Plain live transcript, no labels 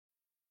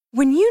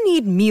When you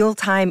need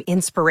mealtime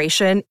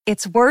inspiration,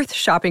 it's worth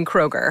shopping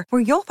Kroger,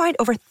 where you'll find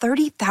over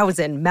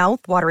 30,000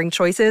 mouth-watering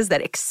choices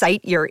that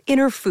excite your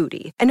inner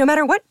foodie. And no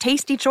matter what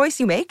tasty choice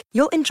you make,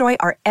 you'll enjoy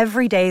our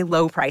everyday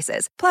low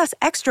prices, plus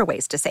extra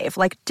ways to save,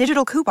 like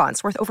digital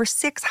coupons worth over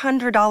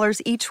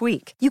 $600 each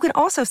week. You can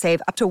also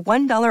save up to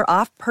 $1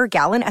 off per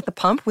gallon at the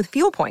pump with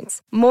fuel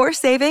points. More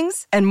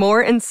savings and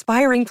more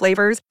inspiring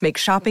flavors make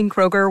shopping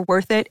Kroger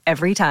worth it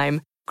every time.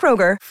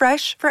 Kroger,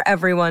 fresh for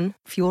everyone.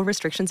 Fuel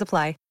restrictions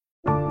apply.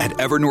 At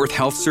Evernorth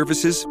Health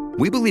Services,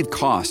 we believe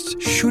costs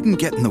shouldn't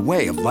get in the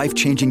way of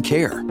life-changing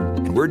care,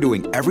 and we're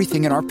doing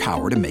everything in our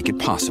power to make it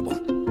possible.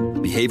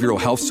 Behavioral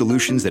health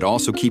solutions that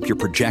also keep your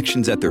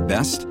projections at their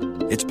best?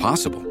 It's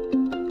possible.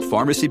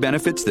 Pharmacy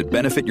benefits that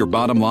benefit your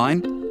bottom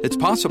line? It's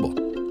possible.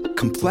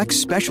 Complex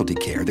specialty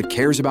care that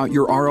cares about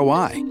your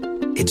ROI?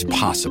 It's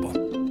possible.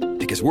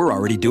 Because we're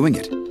already doing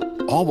it.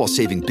 All while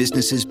saving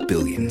businesses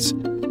billions.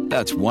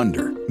 That's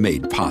Wonder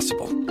made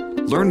possible.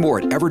 Learn more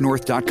at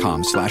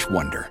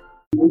evernorth.com/wonder.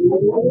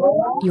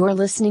 You're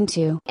listening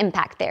to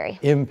Impact Theory.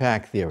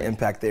 Impact Theory.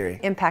 Impact Theory.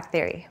 Impact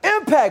Theory.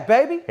 Impact,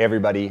 baby! Hey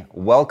everybody,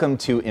 welcome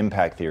to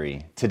Impact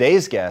Theory.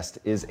 Today's guest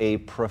is a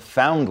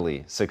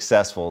profoundly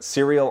successful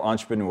serial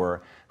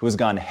entrepreneur who has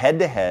gone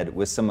head-to-head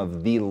with some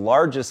of the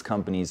largest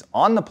companies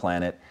on the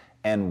planet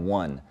and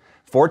won.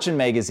 Fortune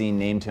magazine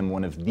named him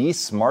one of the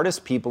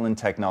smartest people in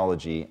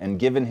technology, and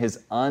given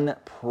his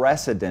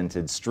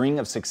unprecedented string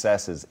of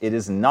successes, it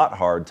is not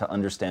hard to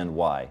understand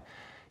why.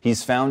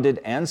 He's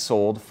founded and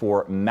sold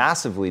for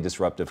massively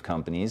disruptive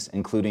companies,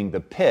 including The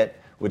Pit,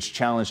 which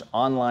challenged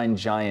online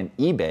giant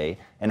eBay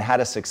and had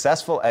a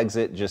successful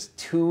exit just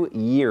 2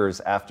 years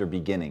after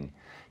beginning.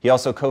 He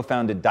also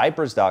co-founded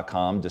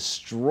Diapers.com,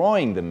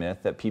 destroying the myth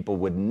that people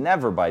would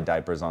never buy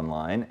diapers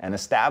online and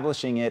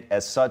establishing it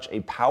as such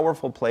a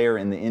powerful player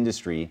in the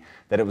industry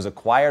that it was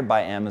acquired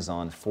by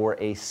Amazon for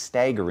a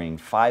staggering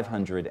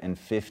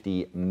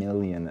 $550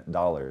 million.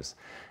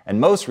 And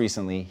most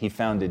recently, he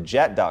founded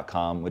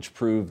Jet.com, which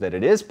proved that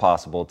it is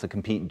possible to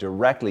compete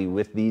directly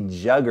with the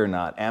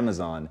juggernaut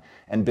Amazon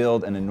and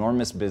build an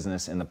enormous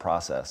business in the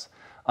process.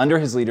 Under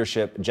his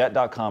leadership,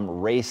 Jet.com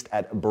raced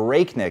at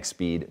breakneck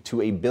speed to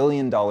 $1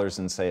 billion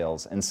in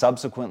sales and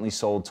subsequently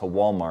sold to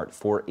Walmart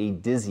for a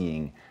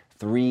dizzying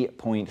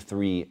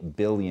 $3.3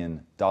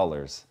 billion.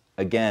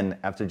 Again,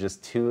 after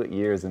just 2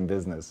 years in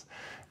business.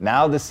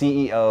 Now the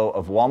CEO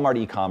of Walmart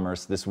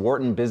e-commerce, this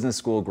Wharton Business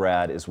School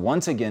grad is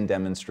once again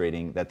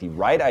demonstrating that the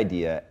right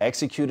idea,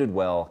 executed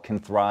well, can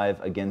thrive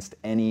against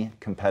any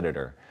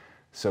competitor.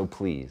 So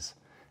please,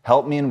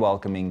 help me in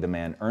welcoming the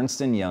man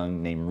Ernst &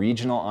 Young named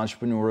Regional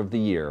Entrepreneur of the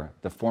Year,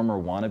 the former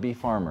wannabe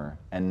farmer,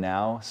 and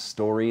now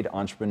storied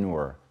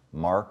entrepreneur,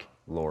 Marc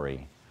Lore.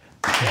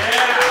 Hey,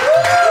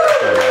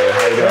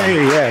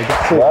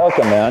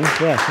 Welcome, man.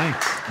 Yeah,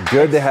 thanks.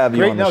 Good to have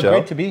you on the show.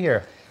 Great to be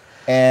here.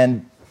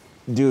 And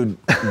dude,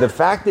 the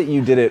fact that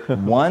you did it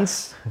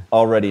once,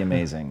 already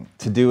amazing.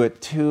 To do it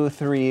 2,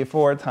 3,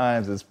 4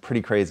 times is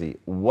pretty crazy.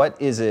 What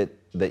is it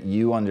that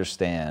you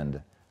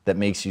understand that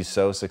makes you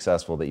so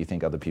successful that you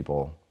think other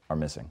people are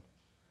missing?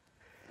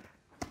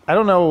 I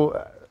don't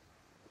know.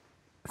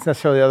 It's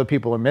necessarily other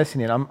people are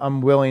missing it.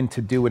 I'm willing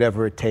to do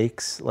whatever it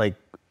takes, like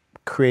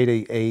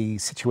create a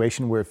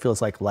situation where it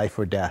feels like life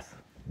or death.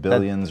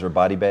 Billions or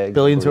body bags?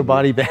 Billions or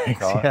body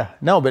bags, yeah.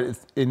 No, but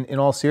it's, in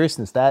all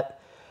seriousness, that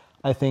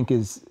I think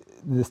is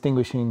the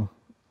distinguishing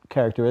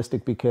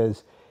characteristic,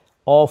 because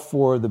all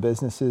 4 of the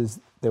businesses,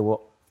 they were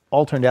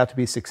all turned out to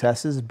be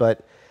successes,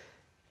 but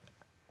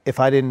if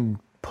I didn't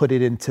put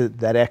it into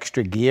that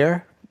extra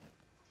gear,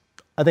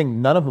 I think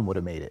none of them would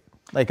have made it.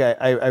 Like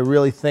I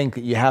really think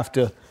that you have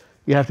to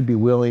be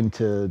willing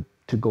to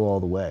go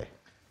all the way.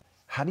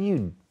 How do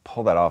you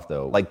pull that off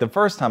though? Like the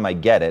first time I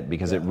get it,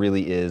 because it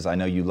really is, I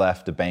know you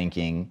left the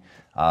banking,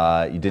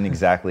 you didn't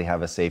exactly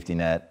have a safety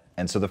net.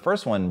 And so the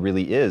first one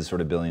really is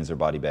sort of billions or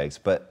body bags.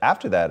 But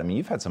after that, I mean,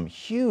 you've had some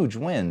huge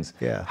wins.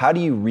 Yeah. How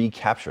do you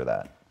recapture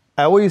that?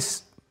 I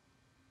always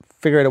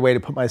figure out a way to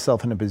put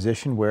myself in a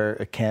position where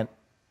it can't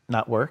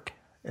not work.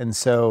 And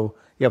so,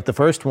 the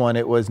first one,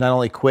 it was not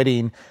only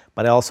quitting,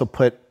 but I also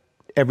put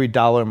every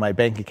dollar in my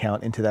bank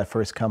account into that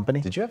first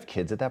company. Did you have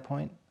kids at that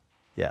point?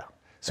 Yeah.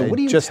 So what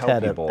do you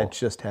tell people? I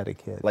just had a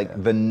kid.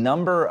 Like the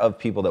number of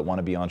people that want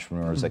to be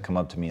entrepreneurs that come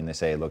up to me and they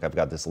say, look, I've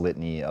got this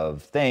litany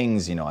of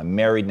things, I'm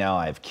married now,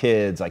 I have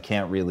kids, I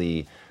can't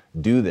really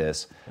do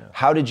this. Yeah.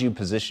 How did you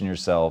position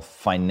yourself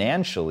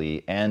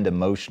financially and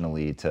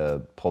emotionally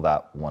to pull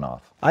that one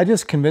off? I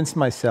just convinced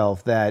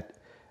myself that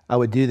I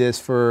would do this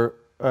for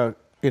a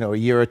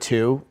year or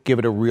 2, give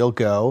it a real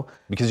go.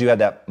 Because you had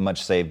that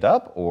much saved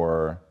up,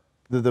 or?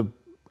 The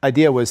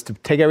idea was to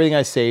take everything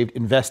I saved,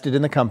 invest it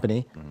in the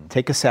company,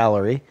 take a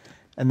salary,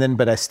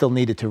 but I still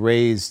needed to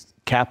raise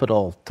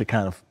capital to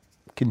kind of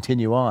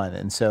continue on.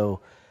 And so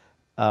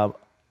I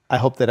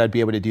hoped that I'd be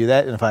able to do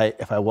that. And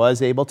if I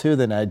was able to,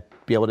 then I'd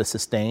be able to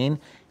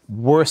sustain.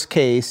 Worst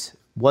case,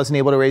 wasn't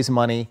able to raise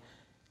money,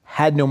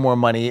 had no more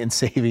money in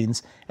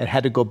savings, and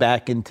had to go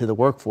back into the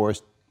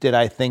workforce. Did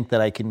I think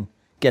that I can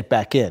get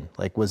back in?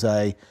 Like, was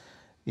I,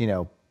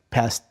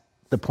 past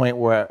the point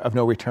where of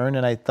no return.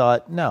 And I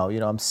thought, no,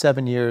 I'm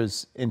 7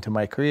 years into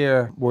my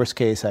career. Worst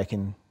case, I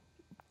can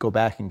go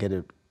back and get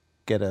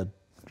a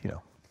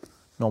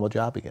normal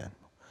job again.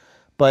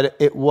 But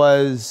that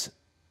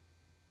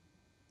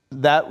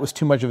was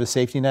too much of a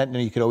safety net,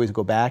 and you could always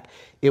go back.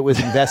 It was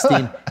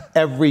investing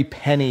every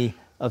penny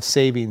of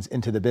savings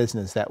into the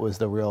business that was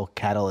the real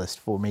catalyst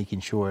for making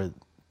sure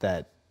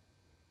that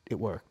it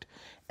worked.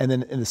 And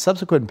then in the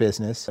subsequent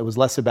business, it was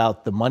less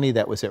about the money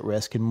that was at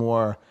risk and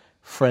more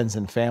friends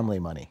and family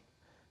money.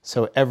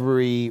 So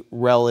every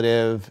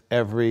relative,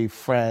 every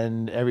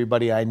friend,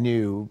 everybody I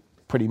knew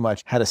pretty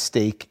much had a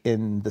stake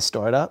in the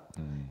startup.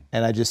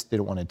 And I just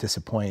didn't want to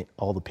disappoint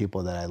all the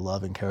people that I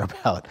love and care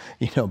about,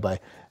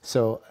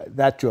 so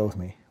that drove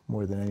me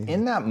more than anything.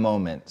 In that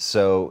moment,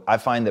 so I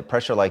find that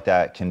pressure like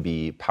that can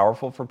be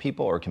powerful for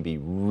people or it can be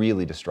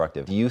really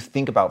destructive. Do you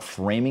think about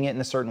framing it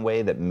in a certain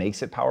way that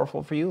makes it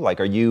powerful for you? Like,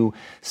 are you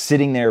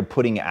sitting there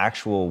putting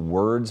actual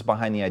words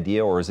behind the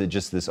idea, or is it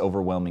just this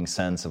overwhelming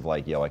sense of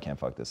like, yo, I can't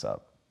fuck this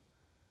up?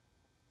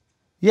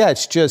 Yeah,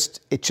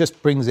 it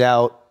just brings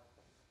out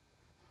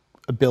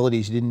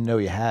abilities you didn't know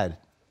you had,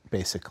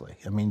 basically.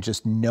 I mean,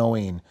 just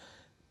knowing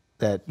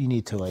that you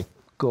need to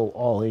go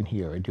all in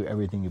here and do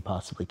everything you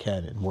possibly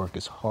can and work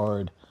as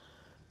hard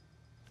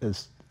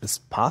as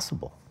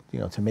possible,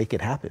 to make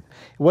it happen.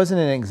 It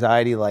wasn't an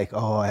anxiety like,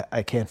 oh,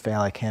 I can't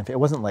fail, I can't fail. It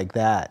wasn't like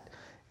that.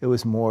 It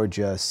was more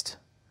just,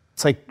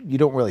 it's like you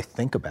don't really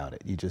think about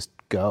it. You just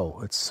go.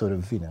 It's sort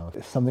of,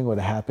 if something were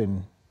to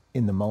happen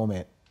in the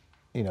moment,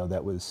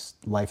 that was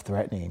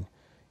life-threatening,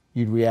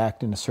 you'd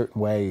react in a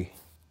certain way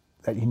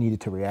that you needed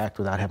to react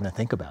without having to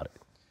think about it.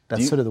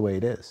 That's sort of the way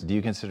it is. Do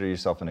you consider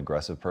yourself an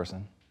aggressive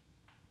person?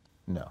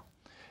 No.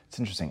 It's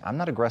interesting. I'm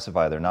not aggressive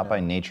either, not by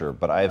nature,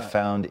 but I have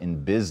found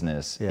in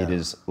business, it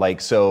is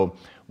like, so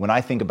when I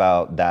think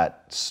about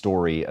that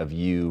story of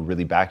you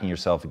really backing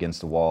yourself against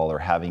the wall or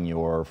having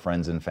your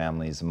friends and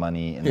family's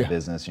money in the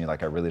business, and you're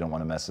like, I really don't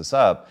want to mess this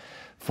up.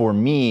 For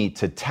me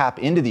to tap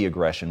into the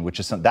aggression,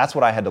 that's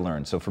what I had to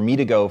learn. So for me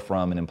to go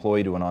from an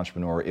employee to an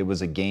entrepreneur, it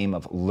was a game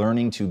of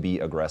learning to be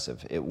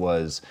aggressive. It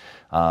was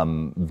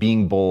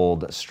being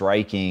bold,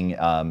 striking,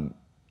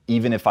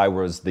 even if I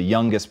was the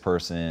youngest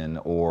person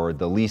or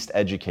the least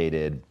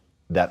educated,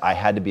 that I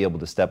had to be able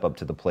to step up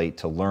to the plate,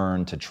 to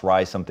learn, to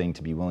try something,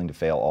 to be willing to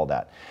fail, all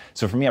that.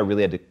 So for me, I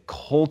really had to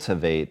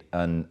cultivate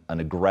an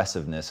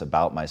aggressiveness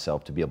about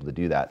myself to be able to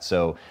do that.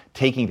 So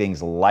taking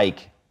things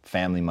like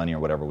family money or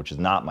whatever, which is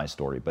not my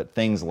story, but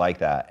things like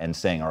that, and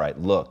saying, all right,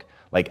 look,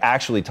 like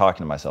actually talking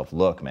to myself,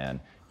 look, man,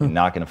 you're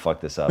not gonna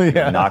fuck this up.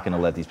 You're not gonna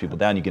let these people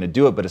down. You're gonna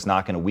do it, but it's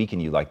not gonna weaken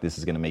you. Like, this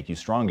is gonna make you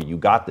stronger. You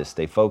got this,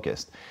 stay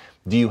focused.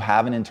 Do you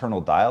have an internal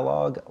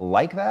dialogue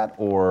like that,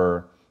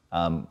 or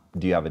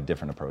do you have a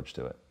different approach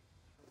to it?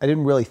 I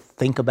didn't really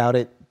think about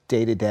it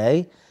day to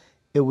day.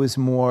 It was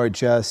more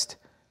just,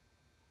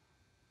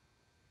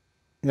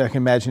 I can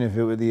imagine if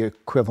it were the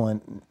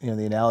equivalent,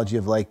 the analogy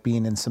of like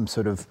being in some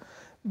sort of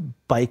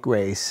bike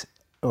race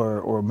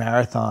or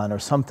marathon or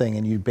something,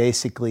 and you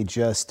basically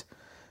just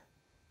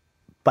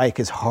bike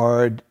as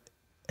hard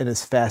and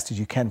as fast as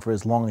you can for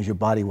as long as your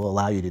body will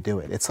allow you to do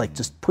it. It's like,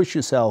 just push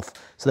yourself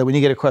so that when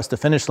you get across the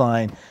finish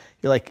line,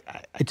 you're like,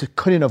 I just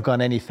couldn't have gone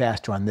any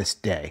faster on this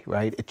day,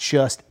 right? It's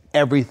just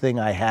everything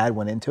I had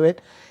went into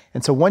it.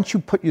 And so once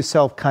you put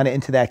yourself kind of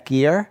into that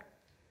gear,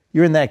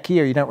 you're in that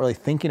gear, you're not really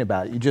thinking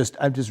about it.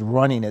 I'm just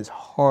running as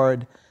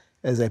hard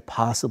as I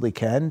possibly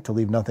can to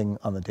leave nothing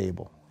on the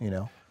table,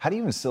 How do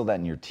you instill that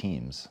in your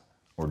teams,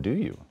 or do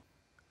you?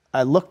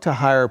 I look to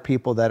hire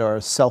people that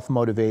are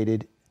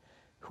self-motivated,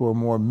 who are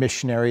more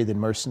missionary than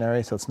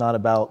mercenary. So it's not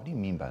about... What do you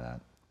mean by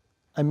that?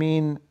 I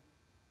mean,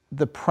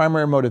 the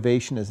primary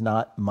motivation is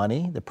not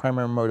money. The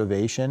primary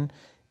motivation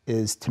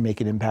is to make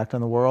an impact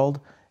on the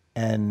world.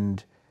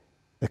 And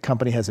the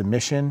company has a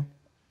mission.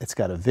 It's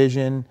got a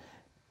vision.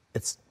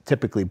 It's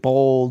typically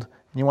bold.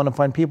 And you want to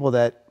find people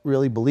that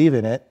really believe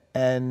in it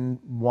and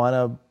want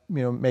to,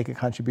 make a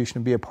contribution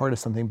and be a part of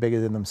something bigger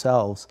than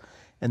themselves.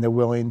 And they're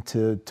willing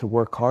to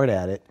work hard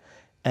at it.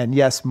 And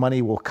yes,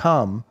 money will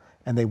come,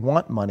 and they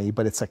want money,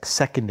 but it's like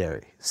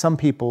secondary. Some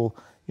people,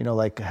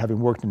 like having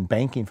worked in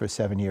banking for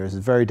 7 years,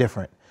 is very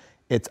different.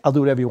 It's, I'll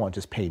do whatever you want,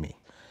 just pay me.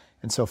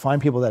 And so find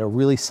people that are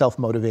really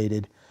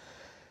self-motivated,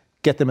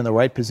 get them in the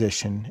right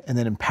position, and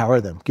then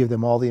empower them. Give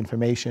them all the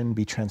information,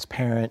 be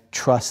transparent,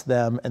 trust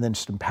them, and then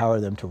just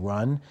empower them to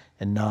run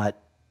and not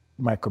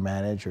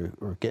micromanage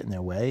or get in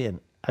their way.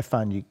 And I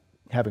found you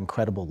have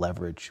incredible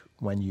leverage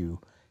when you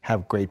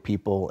have great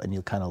people and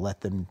you kind of let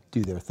them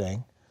do their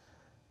thing.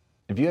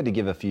 If you had to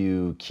give a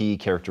few key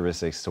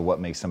characteristics to what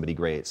makes somebody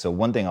great, so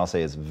one thing I'll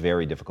say is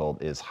very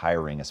difficult is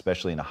hiring,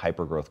 especially in a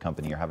hyper-growth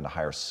company. You're having to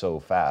hire so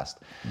fast.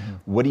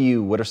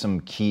 Mm-hmm. What are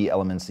some key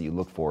elements that you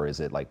look for? Is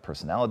it like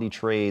personality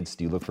traits?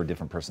 Do you look for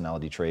different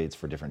personality traits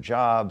for different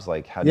jobs?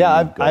 Like, how do you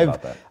go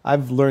about that?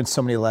 I've learned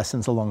so many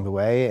lessons along the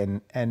way,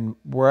 and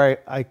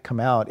where I come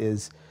out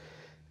is,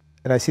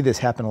 and I see this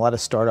happen, a lot of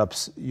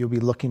startups, you'll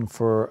be looking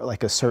for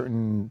like a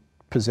certain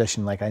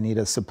position, like I need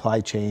a supply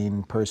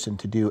chain person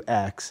to do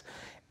X.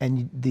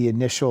 And the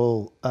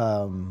initial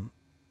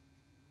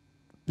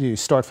you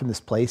start from this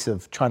place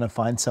of trying to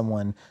find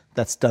someone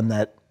that's done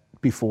that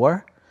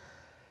before,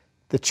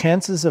 the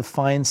chances of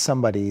finding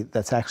somebody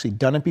that's actually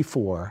done it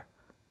before,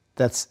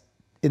 that's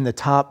in the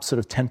top sort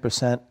of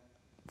 10%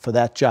 for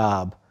that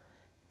job,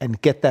 and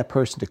get that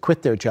person to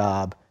quit their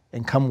job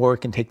and come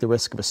work and take the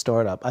risk of a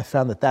startup, I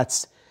found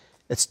that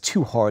it's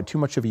too hard, too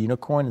much of a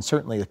unicorn. And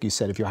certainly, like you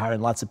said, if you're hiring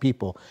lots of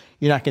people,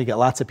 you're not going to get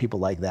lots of people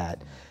like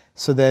that.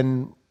 So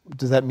then,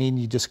 does that mean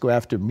you just go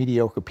after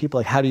mediocre people?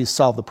 Like, how do you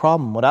solve the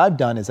problem? What I've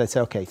done is I say,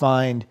 okay,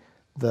 find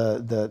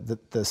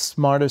the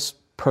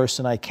smartest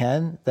person I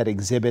can that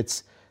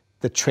exhibits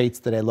the traits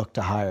that I look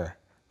to hire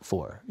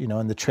for.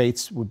 And the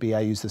traits would be,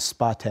 I use the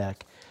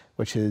SPOTAC,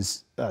 which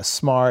is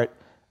smart,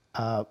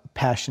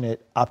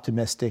 passionate,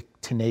 optimistic,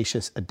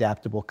 tenacious,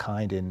 adaptable,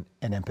 kind, and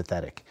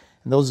empathetic.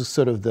 And those are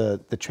sort of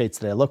the traits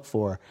that I look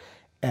for.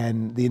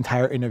 And the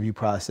entire interview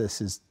process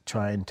is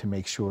trying to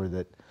make sure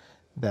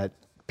that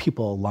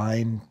people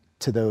align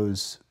to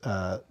those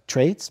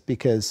traits,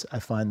 because I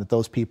find that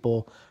those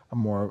people are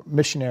more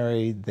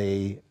missionary,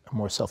 they are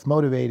more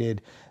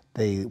self-motivated,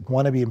 they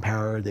want to be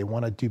empowered, they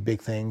want to do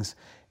big things.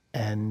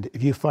 And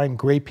if you find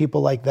great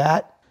people like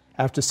that,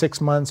 after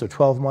 6 months or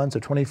 12 months or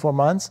 24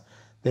 months,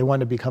 they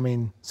wind up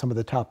becoming some of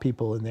the top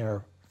people in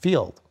their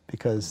field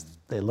because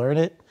they learn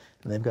it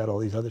and they've got all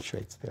these other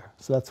traits there.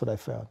 So that's what I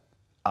found.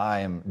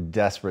 I am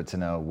desperate to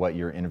know what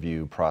your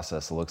interview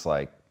process looks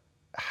like.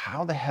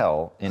 How the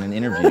hell in an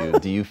interview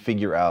do you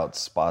figure out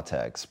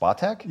SPOTAC?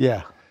 SPOTAC?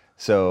 Yeah.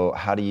 So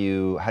how do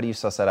you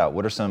suss that out?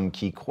 What are some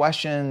key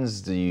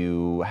questions? Do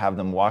you have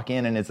them walk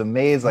in and it's a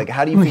maze? Like,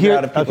 how do you figure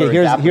out if people are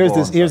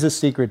adaptable? Here's a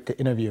secret to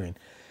interviewing,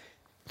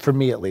 for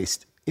me at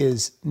least,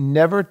 is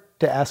never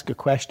to ask a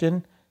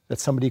question that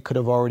somebody could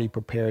have already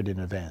prepared in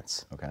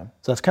advance. Okay.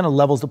 So that's kind of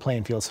levels the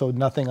playing field. So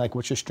nothing like,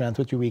 what's your strength,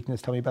 what's your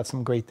weakness, tell me about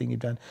some great thing you've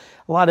done.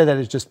 A lot of that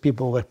is just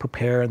people that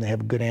prepare and they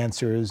have good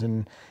answers,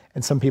 and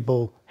some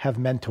people have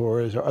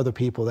mentors or other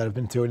people that have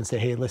been through it and say,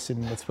 hey,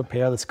 listen, let's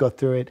prepare, let's go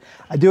through it.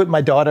 I do it with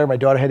my daughter. My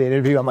daughter had an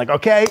interview. I'm like,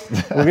 okay,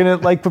 we're gonna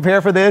like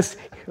prepare for this.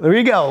 There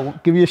you go.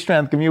 Give me your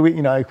strength, give me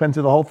your, I went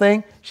through the whole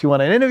thing. She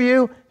wanted an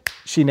interview,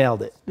 she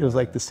nailed it. It was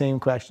like the same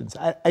questions.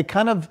 I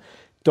kind of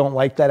don't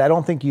like that. I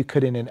don't think you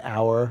could in an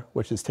hour,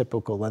 which is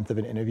typical length of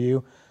an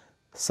interview,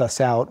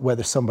 suss out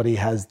whether somebody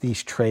has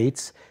these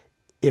traits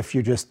if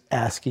you're just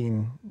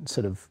asking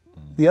sort of.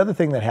 The other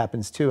thing that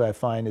happens too, I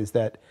find, is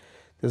that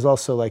there's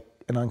also like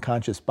an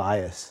unconscious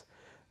bias,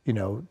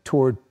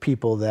 toward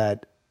people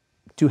that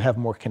do have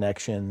more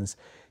connections,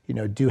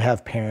 do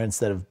have parents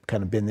that have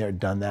kind of been there,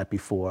 done that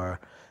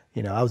before.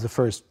 I was the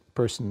first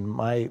person in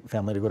my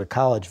family to go to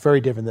college, very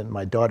different than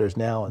my daughters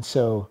now. And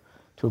so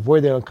to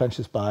avoid that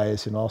unconscious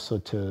bias and also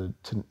to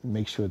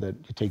make sure that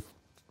you take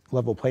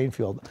level playing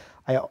field,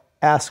 I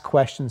ask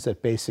questions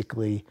that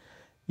basically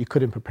you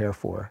couldn't prepare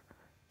for,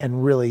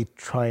 and really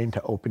trying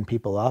to open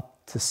people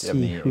up to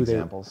see who they are.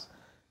 Examples?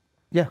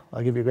 Yeah,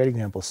 I'll give you a great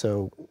example.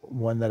 So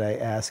one that I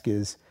ask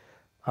is,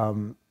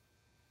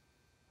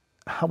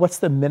 what's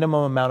the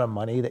minimum amount of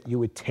money that you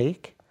would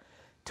take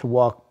to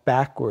walk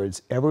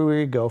backwards everywhere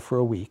you go for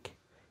a week?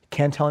 You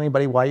can't tell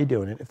anybody why you're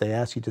doing it. If they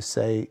ask you, just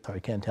say, sorry, I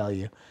can't tell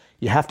you.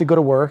 You have to go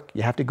to work.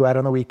 You have to go out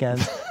on the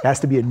weekends. It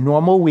has to be a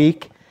normal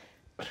week,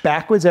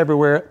 backwards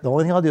everywhere. The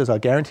only thing I'll do is I'll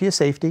guarantee you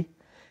safety,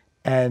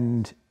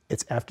 and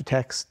it's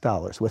after-tax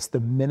dollars. What's the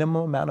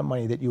minimum amount of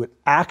money that you would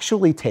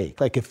actually take?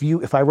 Like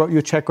if I wrote you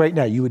a check right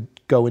now, you would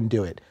go and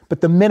do it.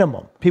 But the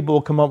minimum, people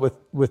will come up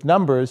with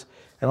numbers,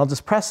 and I'll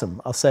just press them.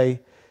 I'll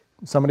say,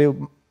 somebody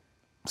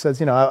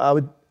says, I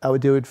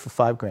would do it for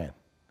 $5,000.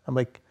 I'm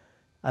like,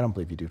 I don't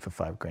believe you do it for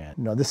 $5,000.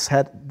 No, this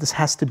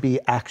has to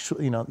be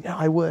actually, yeah,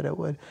 I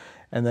would.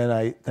 And then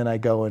I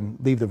go and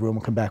leave the room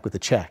and come back with a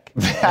check.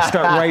 I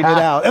start writing it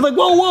out. I'm like,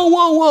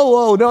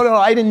 whoa. No,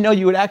 I didn't know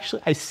you would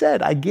actually. I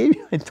said, I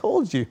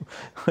told you.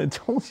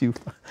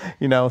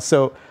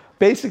 So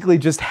basically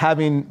just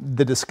having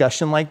the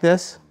discussion like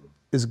this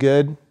is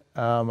good.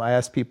 I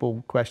ask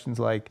people questions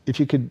like, if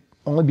you could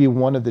only be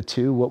one of the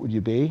two, what would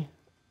you be?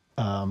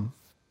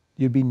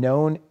 You'd be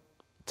known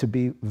to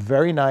be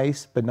very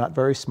nice, but not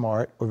very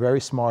smart, or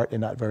very smart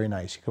and not very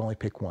nice. You can only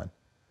pick one.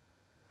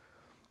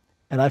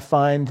 And I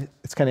find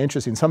it's kind of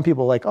interesting. Some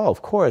people are like, oh,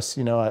 of course,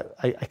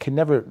 I can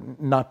never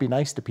not be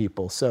nice to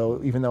people.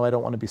 So even though I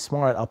don't want to be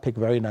smart, I'll pick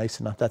very nice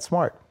and not that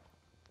smart.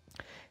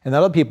 And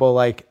other people are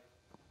like,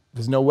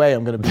 there's no way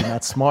I'm going to be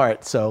not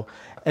smart. So,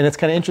 and it's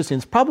kind of interesting.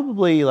 It's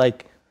probably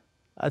like,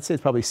 I'd say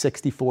it's probably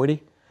 60-40,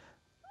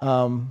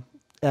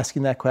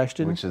 asking that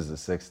question. Which is a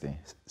 60?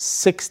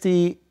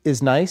 60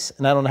 is nice.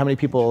 And I don't know how many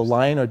people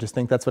align or just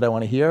think that's what I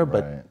want to hear,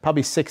 but Right.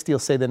 Probably 60 will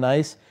say they're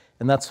nice.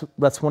 And that's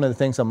one of the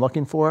things I'm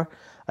looking for.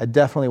 I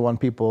definitely want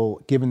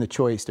people, given the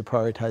choice, to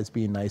prioritize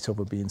being nice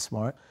over being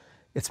smart.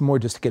 It's more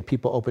just to get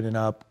people opening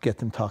up, get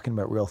them talking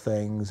about real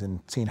things and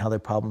seeing how they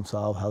problem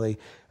solve, how they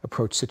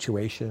approach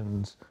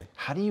situations.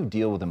 How do you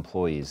deal with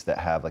employees that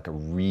have like a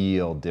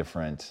real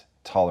different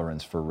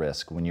tolerance for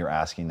risk when you're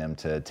asking them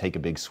to take a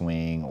big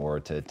swing or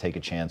to take a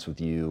chance with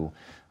you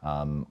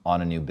on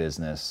a new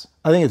business?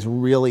 I think it's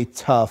really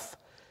tough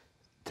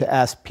to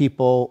ask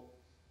people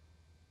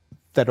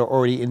that are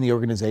already in the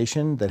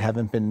organization that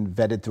haven't been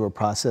vetted through a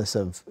process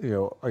of,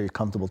 are you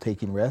comfortable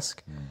taking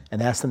risk?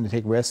 And ask them to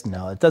take risk.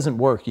 No, it doesn't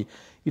work. You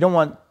don't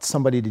want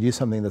somebody to do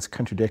something that's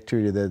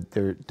contradictory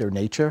to their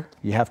nature.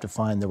 You have to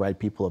find the right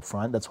people up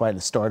front. That's why in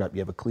a startup you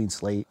have a clean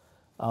slate.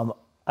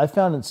 I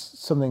found it's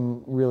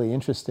something really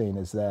interesting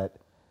is that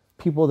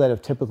people that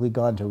have typically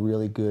gone to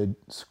really good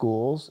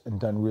schools and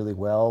done really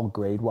well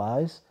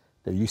grade-wise,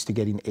 they're used to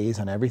getting A's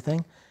on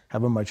everything,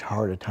 have a much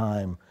harder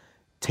time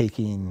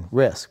taking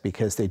risk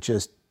because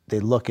they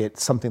look at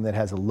something that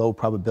has a low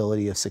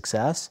probability of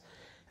success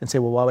and say,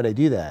 well, why would I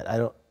do that?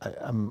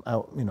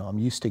 I'm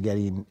used to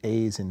getting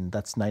A's and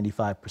that's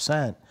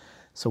 95%.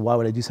 So why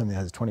would I do something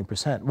that has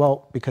 20%?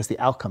 Well, because the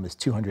outcome is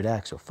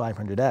 200x or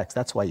 500x.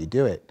 That's why you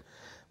do it.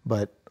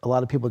 But a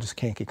lot of people just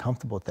can't get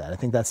comfortable with that. I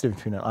think that's the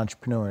difference between an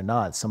entrepreneur and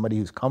not. Somebody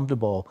who's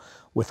comfortable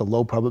with a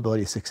low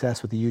probability of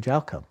success with a huge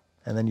outcome.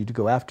 And then you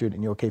go after it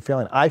and you're okay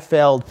failing. I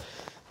failed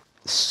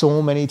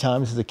so many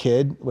times as a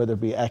kid, whether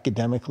it be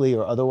academically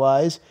or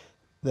otherwise,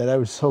 that I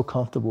was so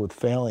comfortable with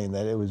failing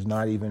that it was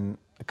not even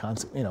a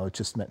concept. It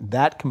just meant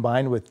that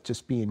combined with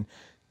just being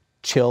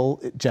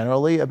chill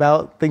generally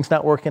about things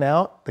not working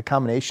out, the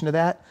combination of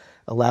that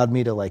allowed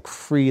me to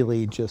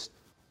freely just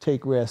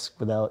take risk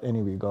without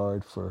any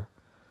regard for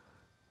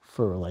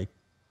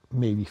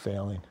maybe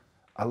failing.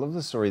 I love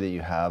the story that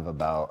you have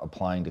about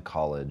applying to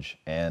college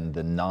and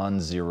the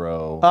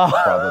non-zero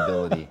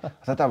probability.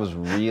 I thought that was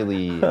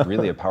really,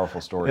 really a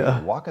powerful story.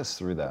 Yeah. Walk us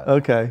through that.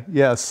 Okay,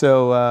 yeah,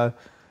 so,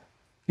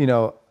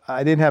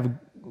 I didn't have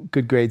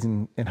good grades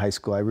in high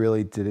school. I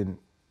really didn't.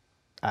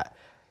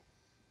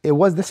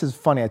 This is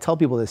funny, I tell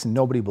people this and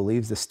nobody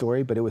believes this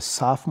story, but it was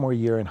sophomore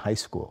year in high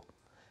school.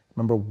 I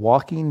remember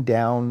walking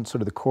down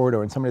sort of the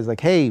corridor and somebody's like,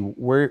 hey,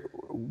 where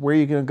are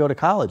you gonna go to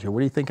college? Or what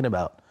are you thinking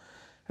about?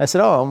 I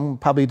said, I'm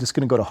probably just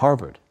going to go to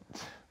Harvard.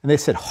 And they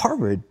said,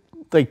 Harvard?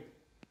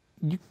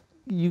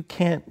 You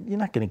can't, you're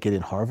not going to get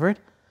in Harvard.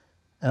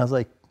 And I was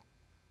like,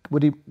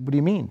 what do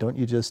you mean? Don't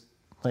you just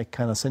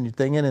kind of send your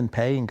thing in and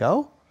pay and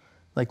go?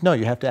 No,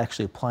 you have to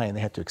actually apply and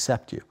they have to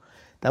accept you.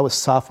 That was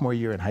sophomore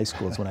year in high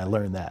school is when I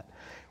learned that,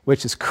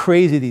 which is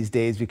crazy these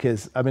days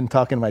because I've been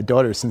talking to my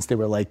daughters since they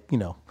were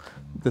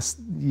this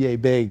yay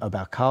big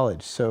about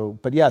college. So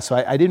I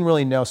didn't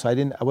really know. So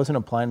I wasn't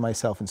applying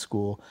myself in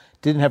school,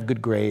 didn't have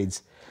good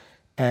grades.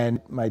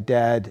 And my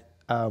dad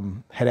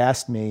had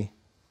asked me,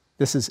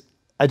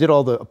 I did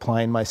all the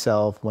applying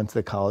myself, went to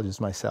the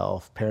colleges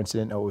myself, parents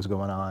didn't know what was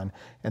going on.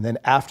 And then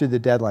after the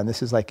deadline,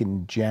 this is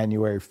in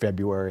January,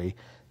 February,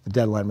 the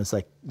deadline was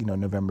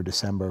November,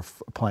 December,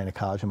 applying to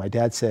college. And my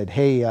dad said,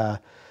 hey,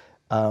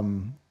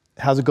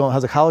 how's it going?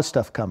 How's the college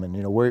stuff coming?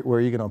 Where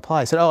are you going to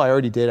apply? I said, I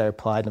already did. I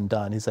applied. I'm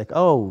done. He's like,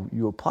 oh,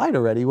 you applied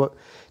already? What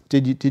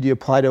did you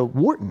apply to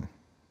Wharton?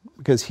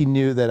 Because he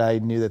knew that I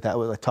knew that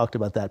was, I talked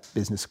about that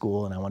business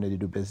school and I wanted to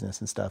do business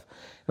and stuff.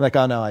 I'm like,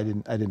 oh no, I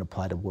didn't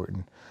apply to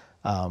Wharton.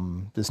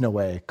 There's no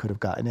way I could have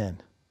gotten in. And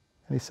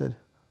he said,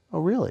 oh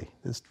really?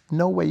 There's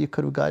no way you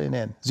could have gotten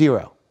in.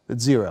 Zero.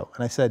 It's zero.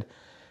 And I said,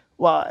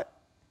 well,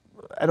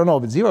 I don't know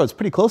if it's zero. It's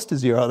pretty close to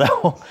zero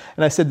though.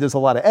 And I said, there's a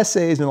lot of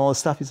essays and all this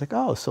stuff. He's like,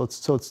 oh, so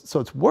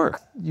it's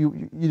work.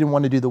 You didn't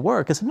want to do the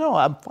work. I said, no,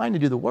 I'm fine to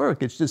do the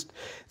work. It's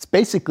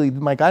basically,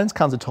 my guidance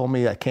counselor told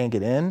me I can't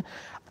get in.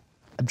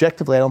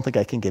 Objectively, I don't think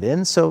I can get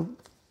in, so,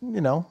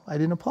 I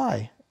didn't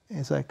apply. And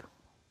he's like,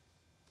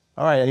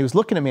 all right. And he was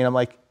looking at me and I'm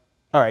like,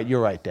 all right, you're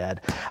right,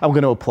 Dad. I'm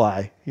going to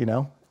apply,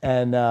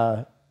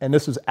 And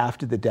this was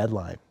after the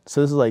deadline.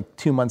 So this is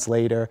 2 months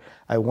later.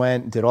 I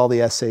went, did all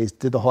the essays,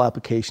 did the whole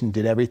application,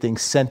 did everything,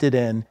 sent it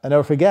in. I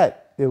never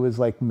forget, it was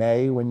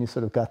May when you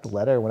sort of got the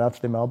letter. I went out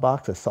to the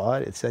mailbox, I saw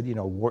it. It said,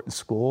 Wharton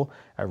School.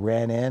 I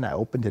ran in, I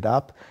opened it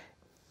up.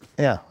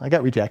 Yeah, I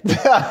got rejected.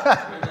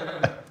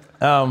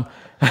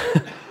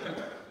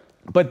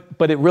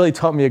 But it really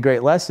taught me a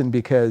great lesson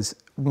because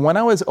when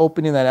I was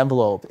opening that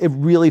envelope, it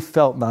really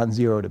felt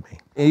non-zero to me.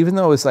 Even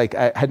though it was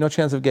I had no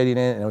chance of getting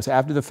in and it was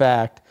after the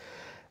fact,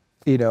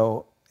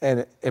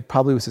 and it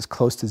probably was as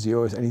close to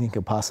zero as anything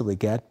could possibly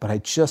get, but I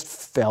just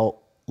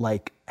felt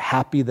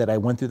happy that I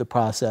went through the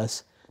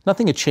process.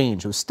 Nothing had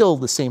changed. It was still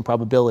the same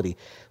probability,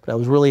 but I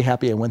was really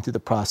happy I went through the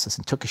process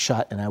and took a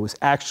shot and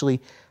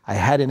I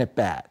had an at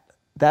bat.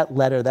 That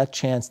letter, that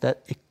chance,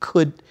 that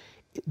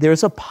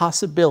there's a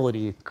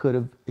possibility it could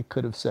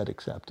have said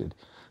accepted,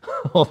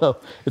 although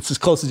it's as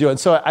close as zero. And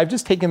so I've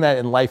just taken that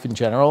in life in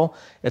general.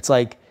 It's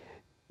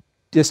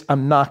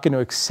I'm not going to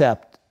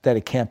accept that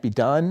it can't be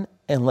done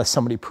unless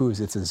somebody proves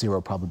it's a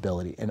zero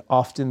probability. And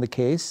often the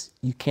case,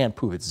 you can't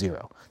prove it's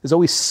zero. There's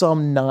always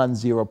some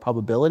non-zero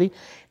probability.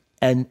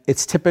 And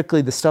it's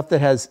typically the stuff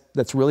that's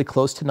really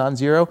close to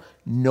non-zero,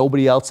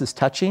 nobody else is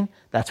touching.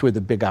 That's where the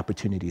big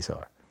opportunities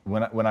are.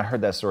 When I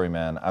heard that story,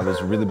 man, I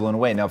was really blown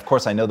away. Now, of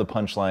course, I know the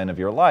punchline of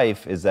your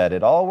life is that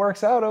it all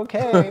works out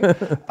okay.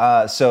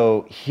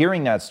 So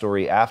hearing that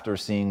story after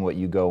seeing what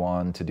you go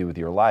on to do with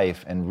your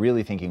life and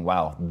really thinking,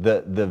 wow,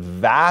 the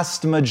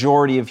vast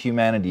majority of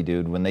humanity,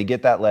 dude, when they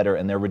get that letter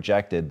and they're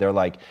rejected, they're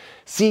like,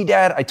 see,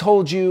 Dad, I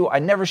told you, I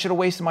never should have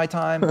wasted my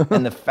time.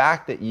 And the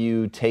fact that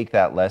you take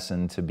that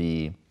lesson to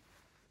be,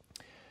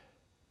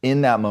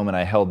 in that moment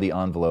I held the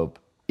envelope,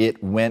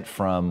 it went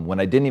from when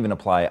I didn't even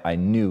apply, I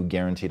knew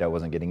guaranteed I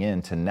wasn't getting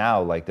in, to now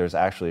like there's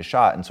actually a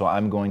shot. And so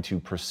I'm going to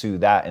pursue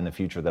that in the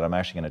future, that I'm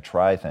actually going to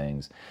try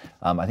things.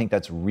 I think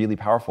that's really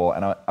powerful.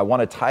 And I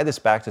want to tie this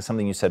back to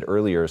something you said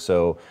earlier.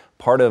 So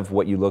part of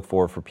what you look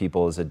for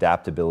people is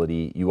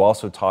adaptability. You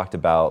also talked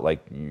about like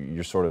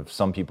you're sort of,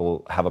 some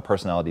people have a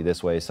personality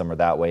this way, some are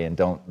that way, and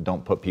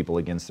don't put people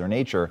against their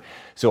nature.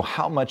 So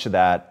how much of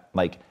that,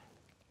 like,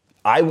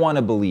 I want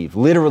to believe,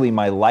 literally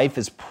my life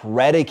is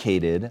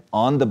predicated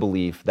on the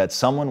belief that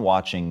someone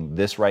watching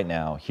this right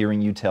now,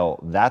 hearing you tell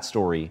that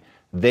story,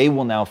 they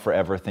will now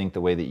forever think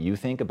the way that you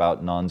think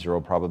about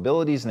non-zero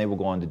probabilities, and they will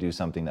go on to do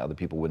something that other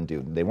people wouldn't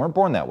do. They weren't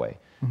born that way.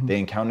 Mm-hmm. They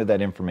encountered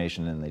that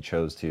information and they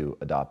chose to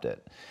adopt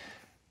it.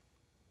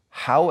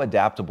 How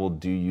adaptable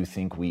do you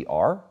think we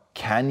are?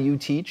 Can you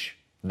teach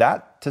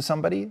that to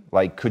somebody?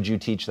 Like, could you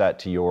teach that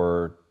to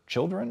your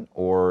children?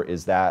 Or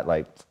is that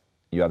like,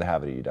 you either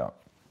have it or you don't?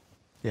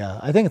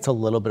 Yeah, I think it's a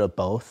little bit of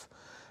both.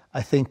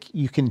 I think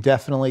you can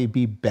definitely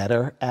be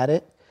better at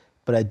it,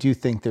 but I do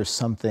think there's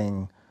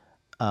something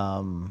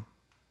that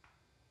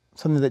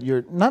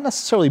you're not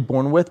necessarily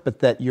born with, but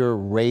that you're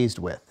raised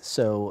with.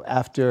 So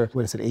after,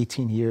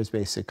 18 years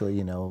basically,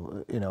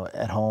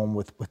 at home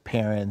with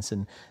parents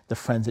and the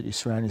friends that you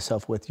surround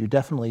yourself with, you're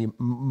definitely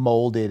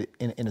molded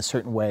in a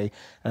certain way.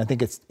 And I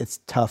think it's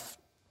tough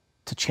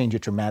to change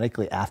it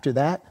dramatically after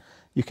that.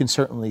 You can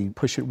certainly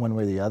push it one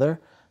way or the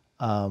other.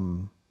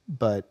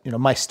 But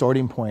my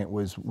starting point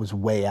was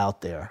way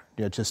out there.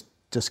 Just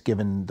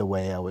given the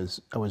way I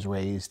was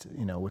raised,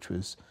 which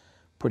was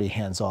pretty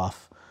hands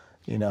off.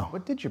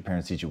 What did your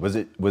parents teach you? Was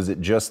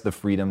it just the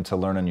freedom to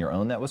learn on your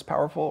own that was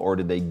powerful, or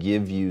did they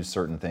give you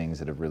certain things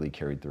that have really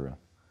carried through?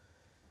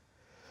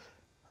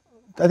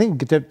 I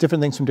think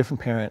different things from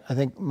different parents. I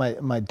think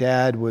my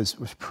dad was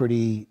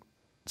pretty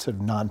sort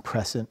of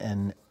non-present,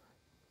 and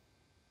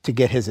to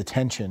get his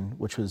attention,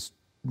 which was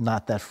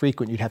not that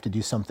frequent, you'd have to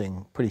do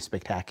something pretty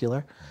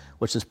spectacular,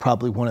 which is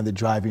probably one of the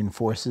driving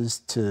forces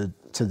to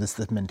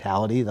this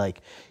mentality. Like,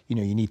 you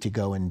need to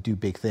go and do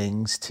big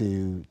things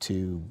to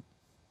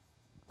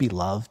be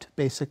loved,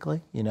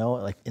 basically,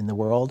 like in the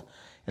world.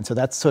 And so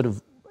that's sort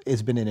of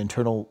has been an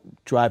internal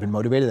drive and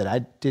motivator that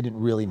I didn't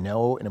really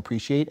know and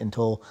appreciate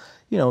until,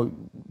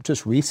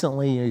 just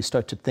recently, you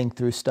start to think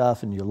through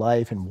stuff in your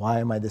life and why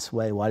am I this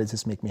way? Why does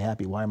this make me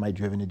happy? Why am I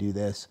driven to do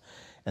this?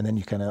 And then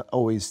you kind of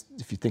always,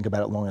 if you think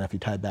about it long enough, you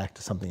tie back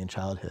to something in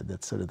childhood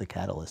that's sort of the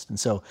catalyst. And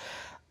so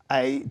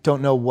I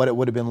don't know what it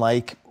would have been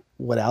like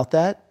without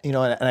that, and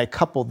I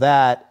couple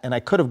that, and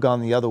I could have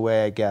gone the other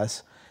way, I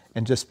guess,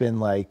 and just been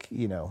like,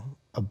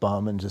 a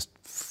bum and just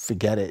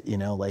forget it,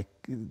 and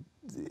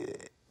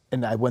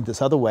I went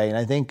this other way. And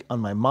I think on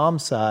my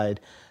mom's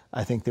side,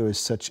 I think there was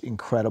such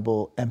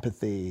incredible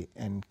empathy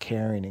and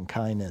caring and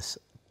kindness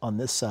on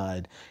this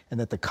side, and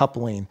that the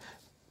coupling,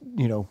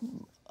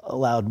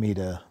 allowed me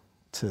to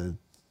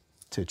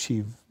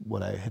achieve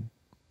what I had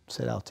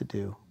set out to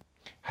do.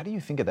 How do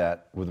you think of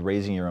that with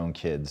raising your own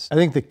kids? I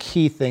think the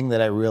key thing that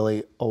I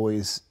really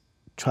always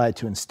try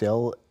to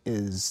instill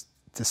is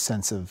the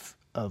sense of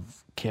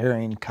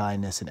caring,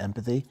 kindness, and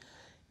empathy.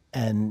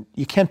 And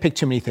you can't pick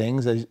too many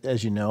things,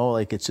 as you know,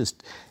 like it's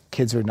just,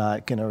 kids are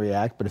not gonna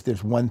react, but if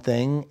there's one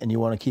thing and you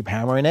wanna keep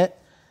hammering it,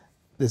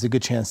 there's a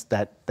good chance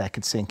that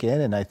could sink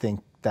in. And I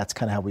think that's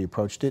kind of how we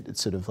approached it.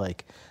 It's sort of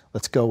like,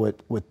 let's go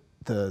with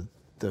the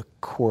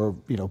core,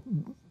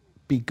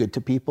 be good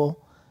to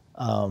people,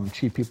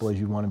 treat people as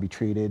you want to be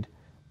treated,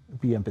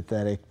 be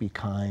empathetic, be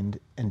kind,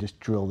 and just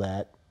drill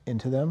that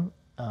into them.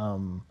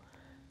 And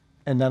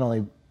not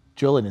only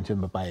drill it into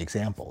them, but by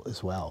example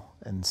as well,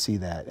 and see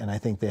that. And I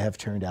think they have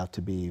turned out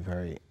to be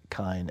very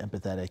kind,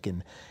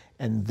 empathetic,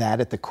 and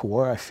that at the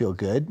core, I feel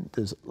good.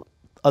 There's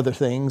other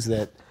things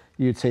that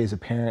you'd say as a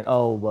parent,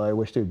 oh, well, I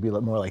wish they would be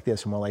more like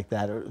this or more like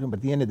that. But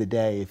at the end of the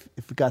day,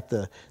 if you got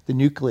the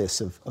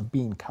nucleus of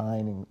being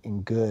kind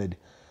and good,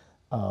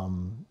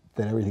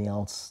 then everything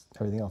else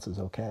is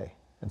okay.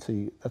 And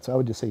so I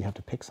would just say you have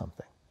to pick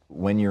something.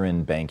 When you're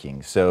in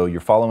banking, so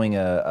you're following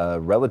a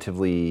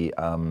relatively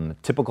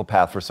typical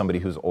path for somebody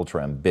who's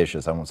ultra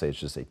ambitious. I won't say it's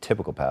just a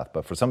typical path,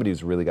 but for somebody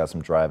who's really got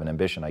some drive and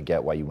ambition, I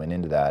get why you went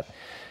into that.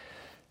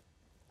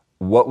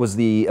 What was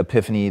the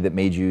epiphany that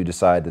made you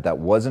decide that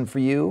wasn't for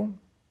you?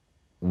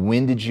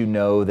 When did you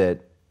know that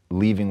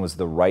leaving was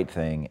the right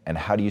thing, and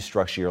how do you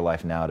structure your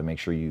life now to make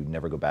sure you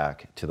never go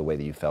back to the way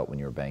that you felt when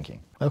you were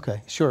banking?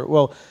 Okay, sure.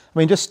 Well,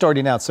 just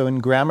starting out, so in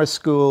grammar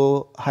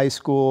school, high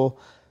school,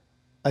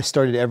 I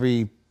started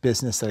every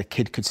business that a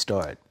kid could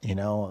start,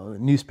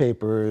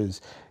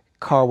 newspapers,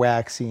 car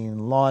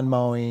waxing, lawn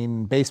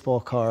mowing, baseball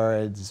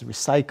cards,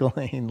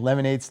 recycling,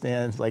 lemonade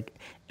stands, like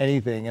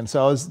anything. And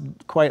so I was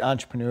quite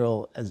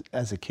entrepreneurial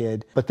as a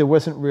kid, but there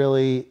wasn't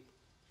really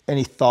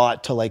any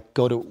thought to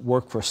go to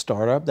work for a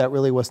startup. That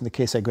really wasn't the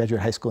case. I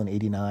graduated high school in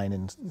 '89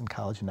 and in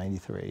college in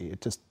 '93.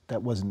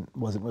 That wasn't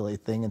really a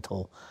thing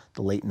until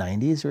the late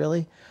 '90s,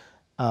 really.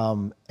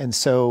 And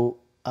so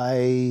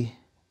I,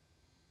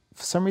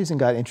 for some reason,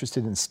 got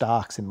interested in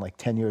stocks in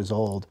 10 years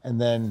old, and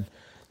then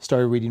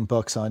started reading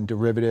books on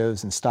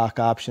derivatives and stock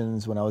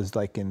options when I was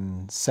like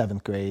in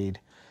 7th grade,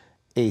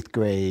 8th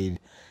grade,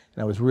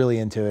 and I was really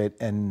into it,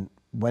 and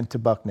went to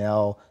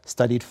Bucknell,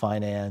 studied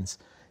finance,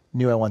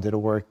 knew I wanted to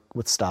work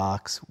with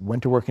stocks,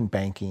 went to work in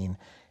banking,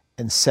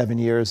 and 7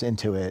 years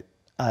into it,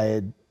 I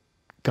had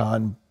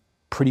gone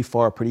pretty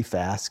far, pretty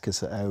fast,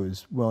 because I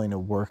was willing to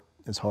work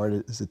as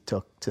hard as it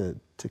took to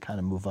kind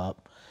of move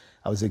up.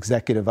 I was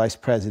executive vice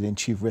president,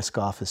 chief risk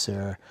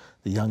officer,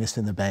 the youngest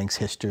in the bank's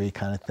history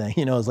kind of thing.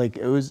 You know,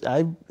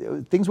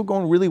 things were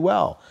going really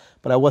well,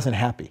 but I wasn't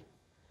happy.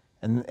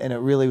 And it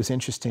really was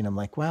interesting. I'm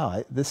like,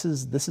 wow, this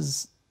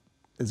is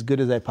as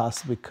good as I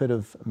possibly could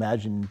have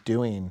imagined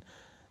doing,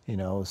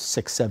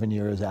 6, 7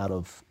 years out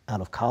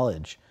of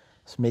college.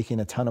 I was making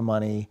a ton of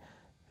money, I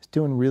was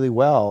doing really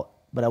well,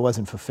 but I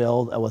wasn't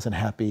fulfilled, I wasn't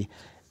happy.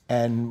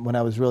 And when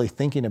I was really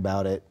thinking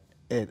about it,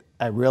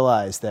 I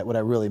realized that what I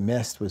really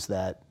missed was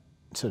that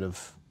sort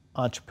of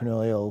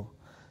entrepreneurial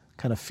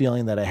kind of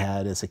feeling that I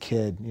had as a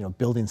kid,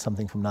 building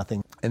something from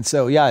nothing. And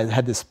so, yeah, I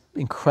had this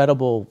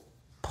incredible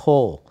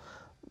pull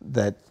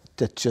that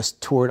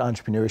just toward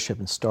entrepreneurship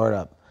and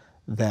startup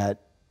that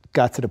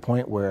got to the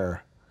point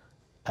where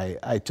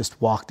I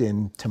just walked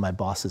into my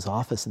boss's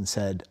office and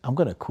said, I'm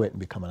going to quit and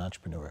become an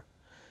entrepreneur.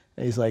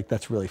 And he's like,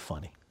 that's really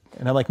funny.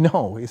 And I'm like,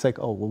 no. He's like,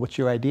 oh, well, what's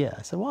your idea?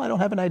 I said, well, I don't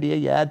have an idea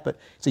yet, but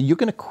so you're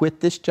going to quit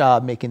this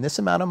job making this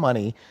amount of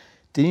money.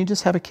 Didn't you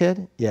just have a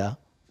kid? Yeah.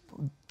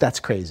 That's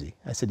crazy.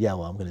 I said, yeah,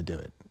 well, I'm going to do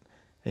it.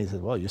 And he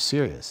said, well, you're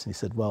serious. He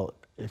said, well,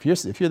 if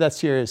you're that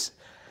serious,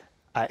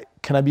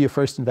 can I be your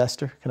first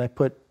investor? Can I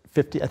put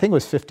 50, I think it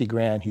was 50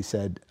 grand, he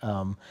said.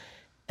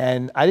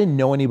 And I didn't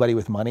know anybody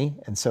with money.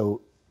 And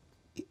so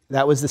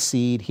that was the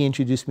seed. He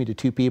introduced me to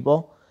 2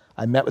 people.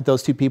 I met with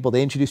those 2 people.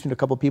 They introduced me to a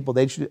couple of people.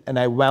 And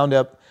I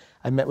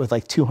met with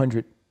like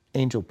 200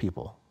 angel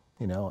people,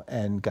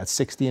 and got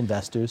 60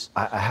 investors.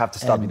 I have to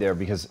stop you there,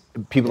 because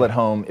people at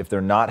home, if they're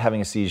not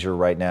having a seizure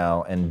right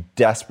now and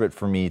desperate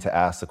for me to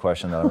ask the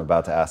question that I'm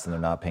about to ask, and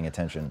they're not paying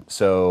attention.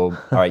 So,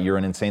 all right, you're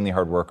an insanely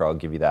hard worker, I'll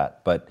give you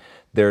that. But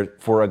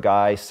for a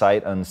guy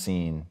sight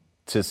unseen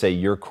to say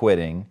you're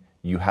quitting,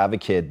 you have a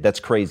kid, that's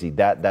crazy.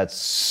 That's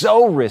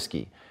so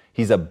risky.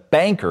 He's a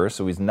banker,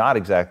 so he's not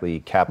exactly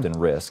Captain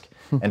Risk.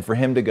 And for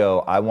him to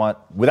go,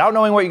 without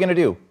knowing what you're gonna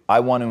do, I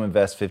want to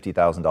invest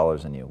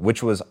 $50,000 in you,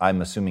 which was,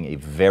 I'm assuming, a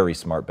very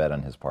smart bet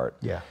on his part.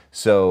 Yeah.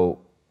 So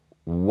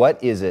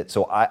what is it?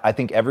 So I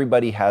think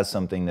everybody has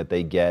something that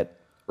they get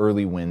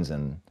early wins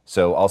in.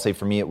 So I'll say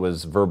for me, it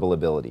was verbal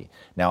ability.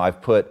 Now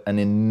I've put an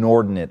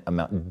inordinate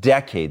amount,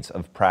 decades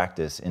of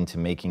practice into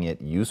making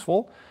it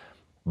useful,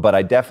 but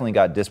I definitely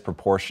got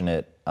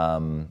disproportionate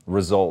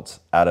results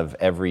out of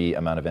every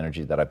amount of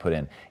energy that I put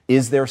in.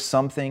 Is there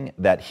something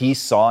that he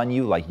saw in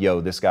you, like,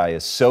 yo, this guy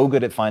is so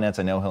good at finance,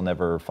 I know he'll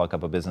never fuck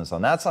up a business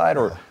on that side?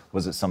 Or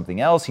was it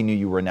something else? He knew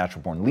you were a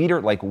natural born leader?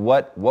 Like,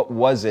 what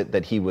was it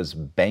that he was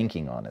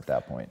banking on at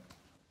that point?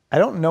 I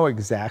don't know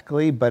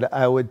exactly, but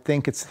I would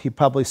think he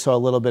probably saw a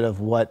little bit of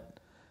what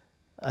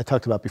I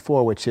talked about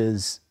before, which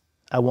is,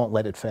 I won't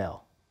let it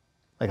fail.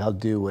 Like, I'll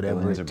do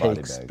whatever it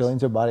takes.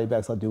 Billions of body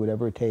bags, I'll do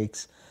whatever it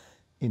takes.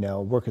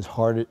 Work as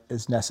hard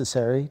as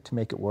necessary to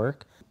make it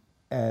work.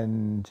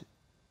 And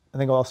I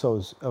think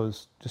also I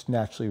was just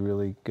naturally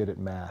really good at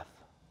math,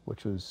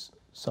 which was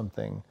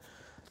something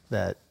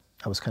that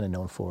I was kind of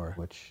known for,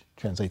 which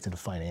translates into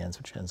finance,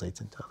 which translates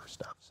into other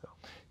stuff. So,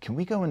 can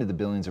we go into the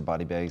billions of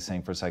body bags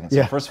thing for a second?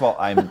 Yeah. So first of all,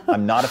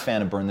 I'm not a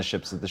fan of burn the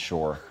ships at the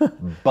shore,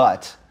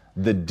 but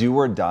the do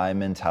or die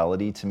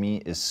mentality to me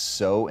is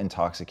so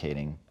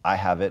intoxicating. I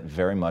have it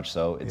very much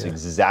so. It's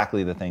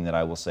exactly the thing that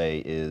I will say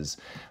is,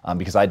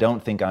 because I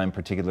don't think I'm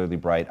particularly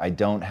bright. I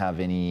don't have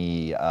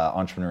any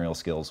entrepreneurial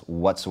skills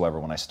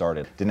whatsoever when I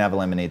started. Didn't have a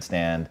lemonade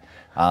stand.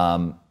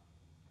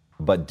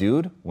 But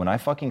dude, when I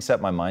fucking set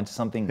my mind to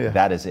something,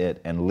 that is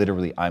it. And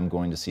literally, I'm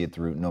going to see it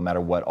through no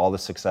matter what. All the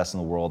success in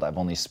the world, I've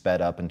only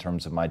sped up in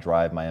terms of my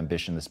drive, my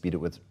ambition, the speed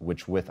at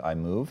which I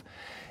move.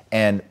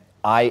 And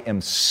I am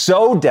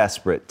so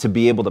desperate to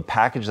be able to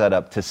package that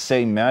up, to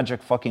say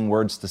magic fucking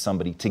words to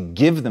somebody, to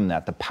give them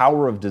the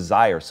power of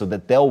desire, so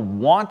that they'll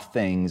want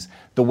things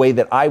the way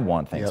that I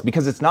want things.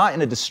 Because it's not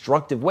in a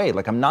destructive way.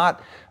 Like, I'm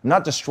not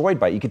destroyed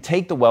by it. You could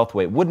take the wealth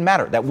away. It wouldn't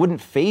matter. That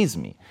wouldn't faze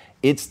me.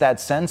 It's that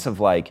sense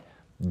of like,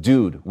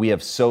 dude, we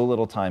have so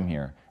little time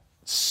here,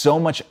 so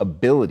much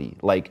ability,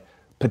 like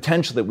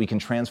potential that we can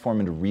transform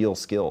into real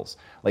skills.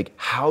 Like,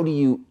 how do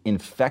you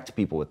infect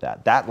people with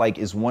that? That like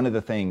is one of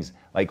the things,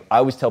 like I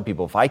always tell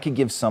people, if I could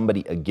give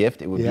somebody a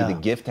gift, it would be the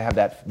gift to have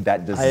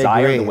that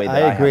desire the way that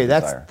I agree.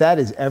 Have desire. That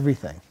is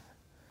everything.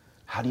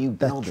 How do you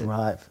build that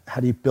drive? How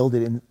do you build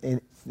it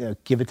in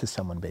give it to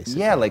someone,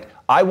 basically? Yeah, like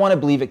I want to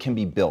believe it can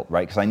be built,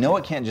 right? Because I know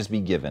it can't just be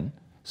given.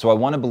 So I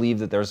want to believe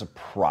that there's a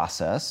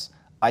process.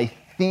 I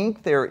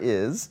think there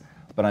is,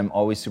 but I'm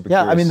always super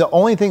curious. Yeah, I mean,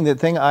 the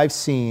thing I've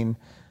seen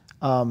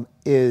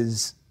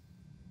is,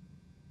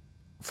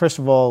 first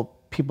of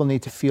all, people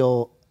need to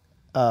feel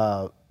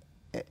an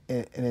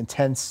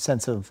intense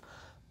sense of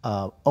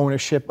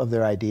ownership of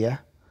their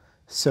idea.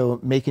 So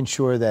making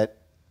sure that,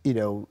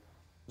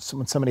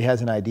 when somebody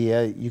has an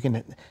idea, you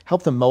can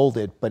help them mold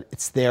it, but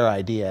it's their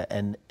idea,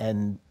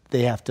 and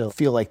they have to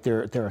feel like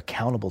they're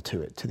accountable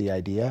to it, to the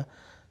idea.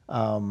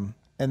 And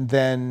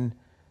then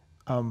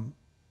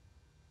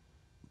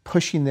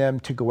pushing them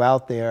to go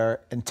out there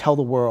and tell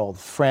the world,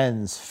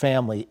 friends,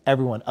 family,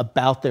 everyone,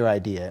 about their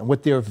idea and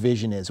what their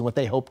vision is and what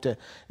they hope to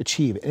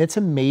achieve. And it's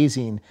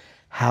amazing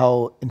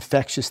how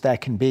infectious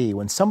that can be.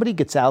 When somebody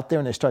gets out there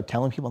and they start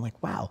telling people, I'm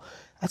like, wow,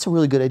 that's a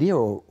really good idea,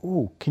 or,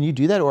 ooh, can you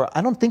do that? Or,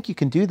 I don't think you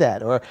can do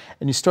that.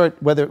 And you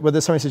start,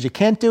 whether somebody says you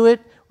can't do it,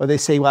 or they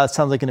say, wow, it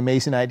sounds like an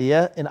amazing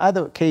idea. In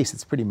either case,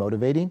 it's pretty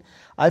motivating.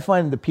 I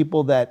find the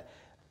people that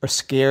are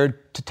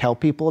scared to tell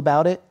people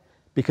about it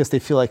because they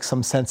feel like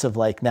some sense of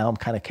like, now I'm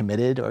kind of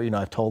committed, or,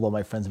 I've told all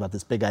my friends about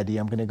this big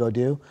idea I'm gonna go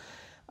do.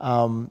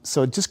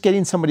 So just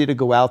getting somebody to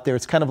go out there,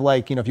 it's kind of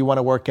like, if you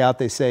wanna work out,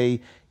 they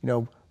say,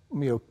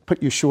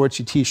 put your shorts,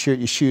 your t-shirt,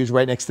 your shoes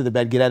right next to the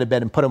bed, get out of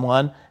bed and put them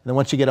on. And then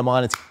once you get them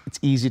on, it's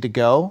easy to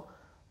go.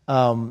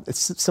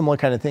 It's a similar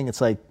kind of thing. It's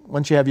like,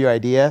 once you have your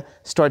idea,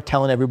 start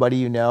telling everybody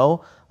you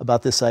know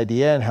about this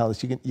idea and how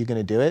you're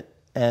gonna do it.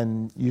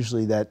 And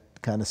usually that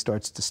kind of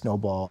starts to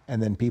snowball.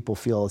 And then people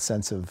feel a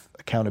sense of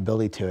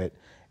accountability to it.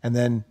 And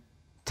then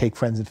take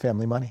friends and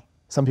family money.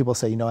 Some people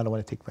say, I don't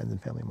want to take friends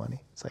and family money.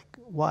 It's like,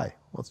 why?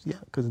 Well,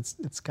 because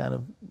it's kind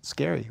of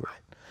scary,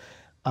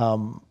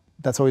 right?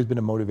 That's always been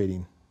a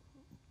motivating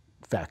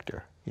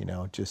factor,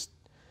 just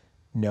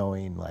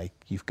knowing like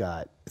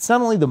it's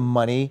not only the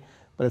money,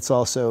 but it's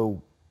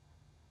also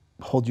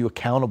hold you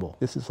accountable.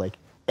 This is like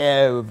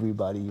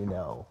everybody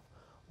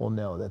will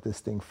know that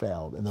this thing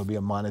failed, and there'll be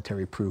a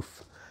monetary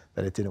proof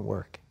that it didn't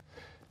work.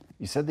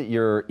 You said that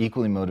you're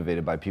equally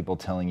motivated by people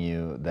telling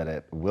you that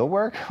it will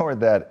work or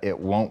that it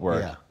won't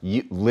work. Yeah.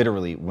 You,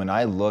 literally, when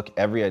I look,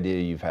 every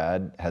idea you've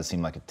had has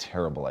seemed like a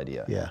terrible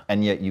idea. Yeah.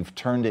 And yet you've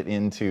turned it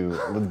into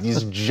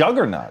these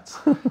juggernauts.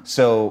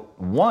 So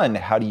one,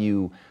 how do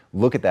you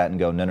look at that and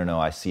go, no,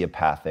 I see a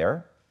path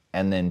there?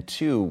 And then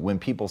two, when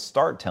people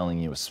start telling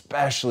you,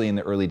 especially in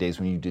the early days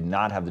when you did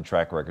not have the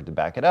track record to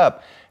back it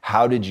up,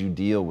 how did you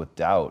deal with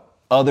doubt?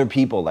 Other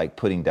people like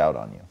putting doubt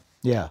on you.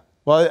 Yeah.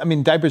 Well, I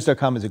mean,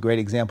 diapers.com is a great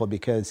example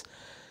because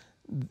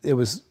it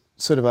was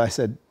sort of, I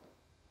said,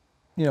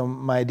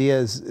 my idea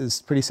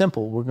is pretty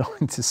simple. We're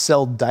going to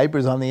sell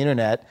diapers on the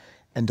internet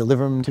and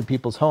deliver them to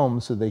people's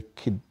homes so they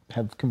could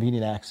have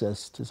convenient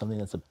access to something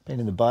that's a pain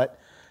in the butt.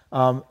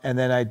 And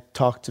then I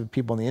talked to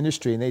people in the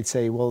industry and they'd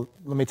say, well,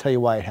 let me tell you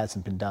why it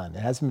hasn't been done.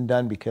 It hasn't been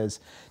done because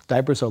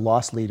diapers are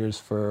loss leaders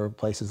for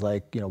places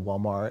like,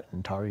 Walmart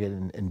and Target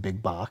and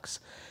big box.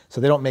 So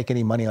they don't make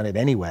any money on it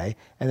anyway.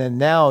 And then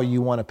now you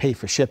want to pay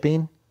for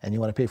shipping and you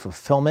want to pay for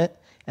fulfillment,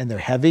 and they're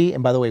heavy.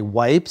 And by the way,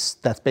 wipes,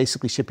 that's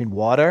basically shipping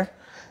water.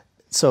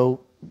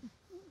 So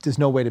there's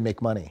no way to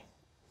make money.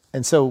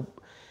 And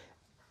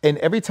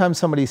every time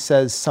somebody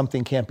says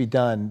something can't be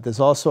done, there's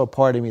also a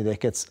part of me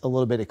that gets a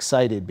little bit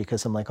excited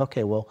because I'm like,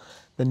 okay, well,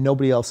 then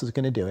nobody else is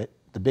going to do it.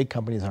 The big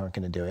companies aren't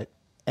going to do it.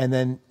 And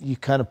then you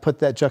kind of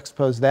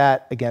juxtapose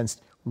that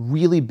against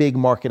really big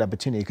market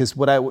opportunity. Because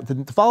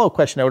the follow-up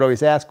question I would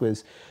always ask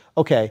was,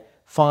 okay,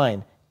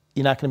 fine,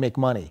 you're not going to make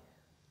money,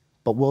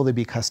 but will there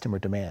be customer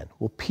demand?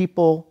 Will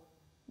people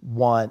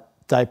want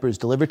diapers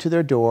delivered to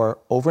their door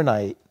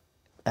overnight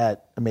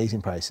at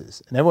amazing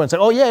prices? And everyone's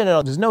like, oh yeah,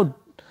 no, there's no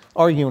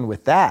arguing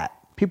with that.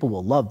 People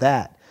will love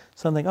that.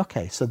 So I'm like,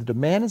 okay, so the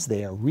demand is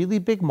there, really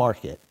big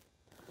market,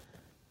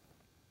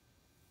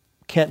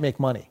 can't make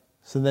money.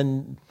 So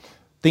then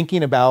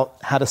thinking about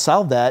how to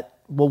solve that,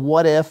 well,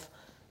 what if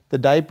the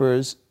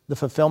diapers, the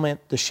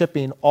fulfillment, the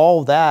shipping,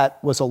 all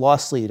that was a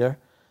loss leader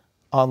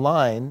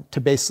online to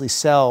basically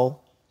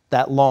sell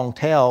that long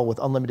tail with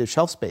unlimited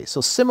shelf space.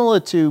 So similar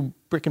to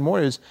brick and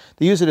mortars,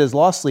 they use it as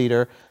loss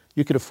leader.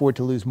 You could afford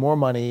to lose more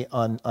money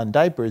on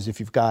diapers if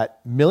you've got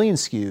million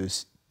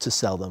SKUs to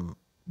sell them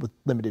with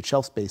limited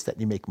shelf space that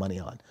you make money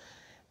on.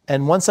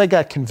 And once I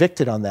got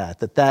convicted on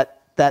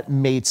that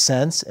made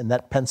sense and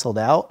that penciled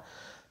out,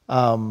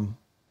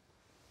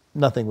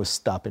 nothing was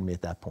stopping me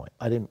at that point.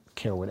 I didn't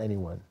care what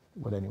anyone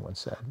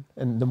said.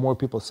 And the more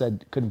people said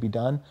it couldn't be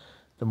done,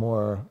 the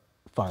more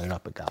fired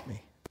up it got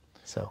me.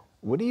 So,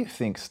 what do you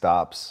think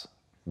stops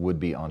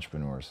would-be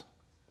entrepreneurs?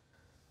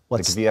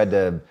 What's, like if you had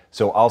to,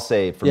 so I'll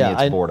say for me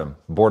it's boredom.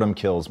 Boredom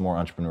kills more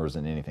entrepreneurs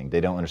than anything. They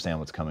don't understand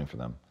what's coming for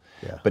them.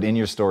 Yeah. But in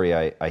your story,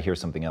 I hear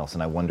something else,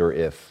 and I wonder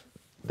if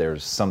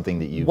there's something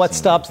that you've What seen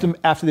stops them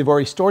after they've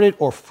already started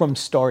or from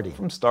starting?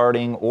 From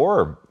starting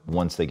or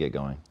once they get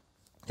going.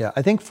 Yeah,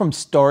 I think from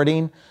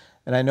starting,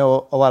 and I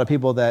know a lot of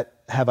people that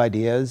have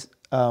ideas,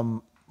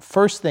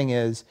 first thing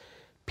is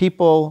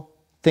people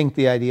think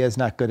the idea is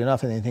not good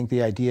enough and they think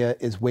the idea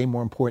is way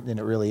more important than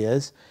it really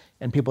is.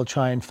 And people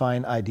try and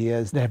find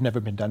ideas that have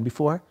never been done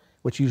before,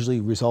 which usually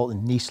result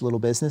in niche little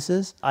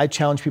businesses. I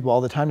challenge people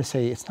all the time to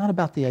say, it's not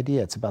about the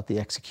idea, it's about the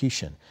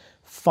execution.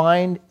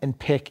 Find and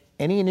pick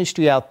any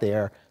industry out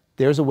there,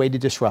 there's a way to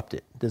disrupt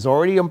it. There's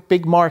already a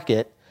big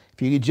market.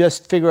 If you could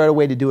just figure out a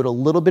way to do it a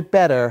little bit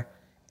better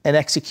and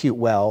execute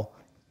well,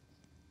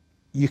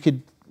 you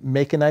could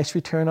make a nice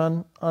return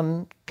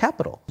on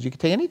capital. You could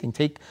take anything.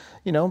 Take,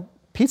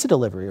 pizza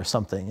delivery or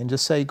something and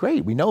just say,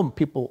 great, we know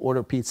people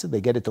order pizza,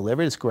 they get it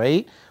delivered, it's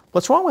great.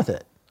 What's wrong with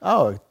it?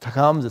 Oh, it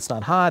comes, it's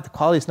not hot, the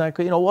quality's not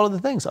great, what are the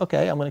things?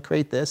 Okay, I'm gonna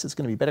create this, it's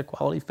gonna be better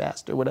quality,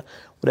 faster,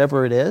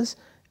 whatever it is.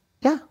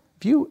 Yeah,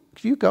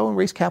 if you go and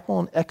raise capital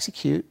and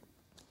execute,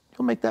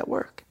 you'll make that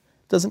work.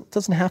 It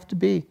doesn't have to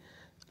be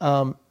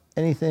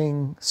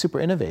anything super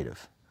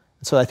innovative.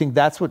 So I think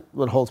that's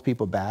what holds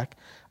people back.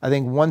 I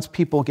think once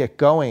people get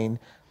going,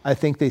 I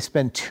think they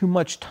spend too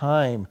much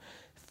time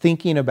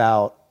thinking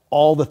about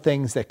all the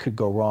things that could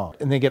go wrong,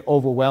 and they get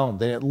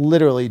overwhelmed, and it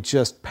literally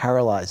just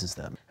paralyzes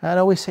them. And I'd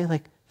always say,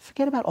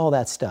 forget about all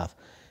that stuff.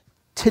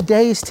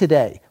 Today is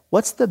today.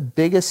 What's the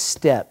biggest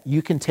step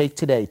you can take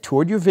today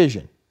toward your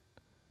vision?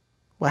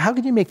 Well, how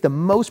can you make the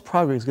most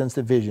progress against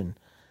the vision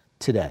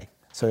today?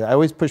 So I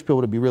always push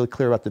people to be really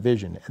clear about the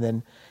vision,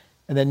 and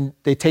then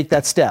they take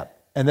that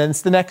step, and then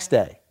it's the next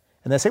day,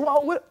 and they say,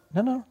 well, what?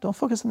 No, don't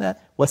focus on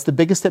that. What's the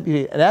biggest step you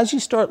need? And as you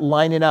start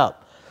lining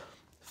up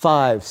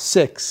 5,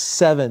 6,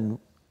 7,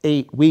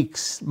 8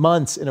 weeks,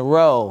 months in a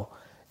row,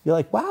 you're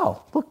like,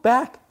 wow, look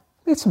back,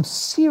 we made some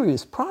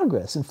serious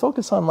progress, and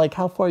focus on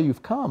how far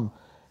you've come,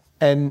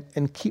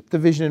 and keep the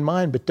vision in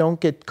mind, but don't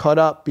get caught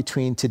up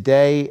between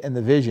today and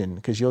the vision,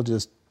 because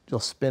you'll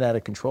spin out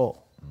of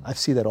control. I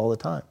see that all the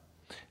time.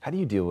 How do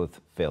you deal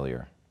with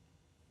failure?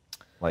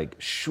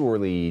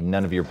 Surely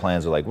none of your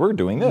plans are we're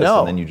doing this, no,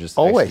 and then you just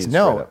always, execute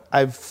no. straight up.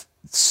 I've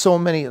so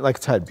many, like I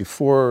said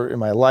before in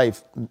my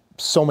life,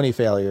 so many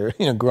failure,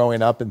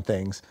 growing up and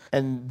things.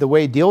 And the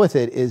way to deal with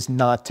it is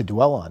not to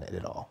dwell on it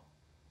at all.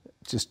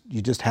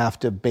 You just have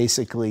to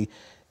basically,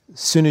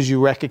 as soon as you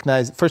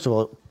recognize, first of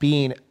all,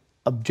 being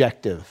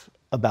objective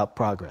about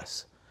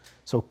progress.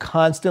 So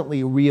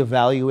constantly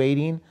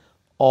reevaluating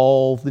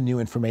all the new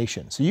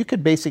information. So you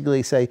could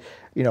basically say,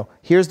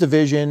 here's the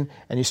vision,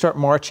 and you start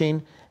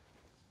marching,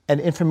 and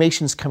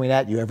information's coming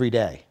at you every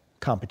day.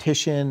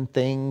 Competition,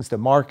 things, the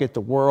market,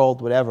 the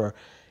world, whatever.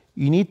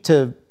 You need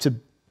to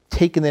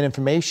take in that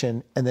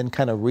information and then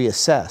kind of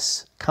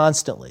reassess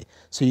constantly.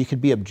 So you could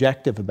be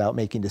objective about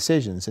making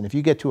decisions. And if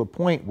you get to a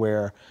point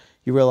where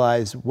you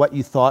realize what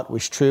you thought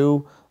was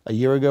true a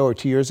year ago or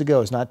 2 years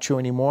ago is not true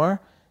anymore,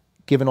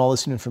 given all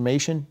this new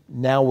information,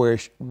 now where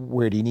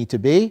do you need to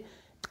be?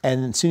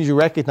 And as soon as you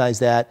recognize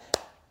that,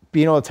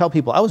 being able to tell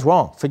people, I was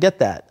wrong, forget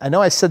that. I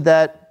know I said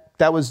that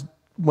was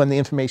when the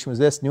information was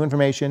this, new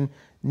information,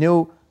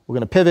 we're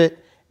gonna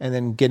pivot, and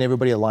then get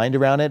everybody aligned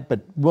around it, but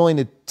willing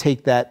to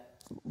take that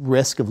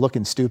risk of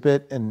looking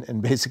stupid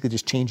and basically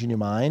just changing your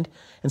mind.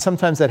 And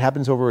sometimes that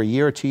happens over a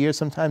year or 2 years,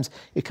 sometimes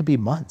it could be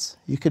months.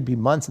 You could be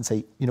months and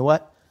say, you know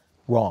what,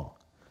 wrong.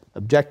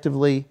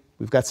 Objectively,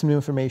 we've got some new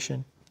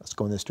information, let's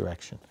go in this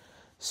direction.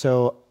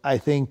 So I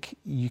think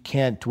you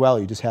can't dwell,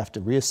 you just have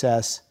to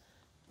reassess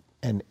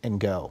and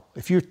go.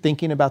 If you're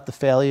thinking about the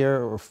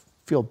failure or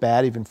feel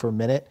bad even for a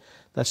minute,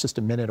 that's just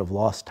a minute of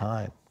lost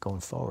time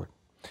going forward.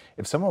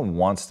 If someone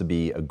wants to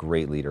be a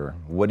great leader,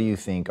 what do you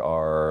think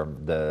are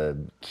the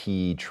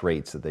key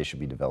traits that they should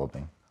be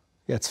developing?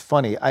 Yeah, it's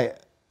funny. I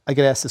get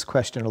asked this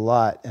question a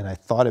lot, and I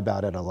thought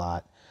about it a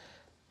lot.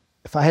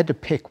 If I had to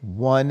pick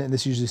one, and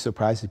this usually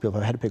surprises people,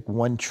 if I had to pick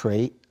one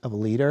trait of a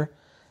leader,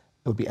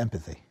 it would be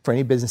empathy. For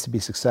any business to be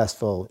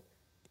successful,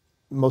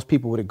 most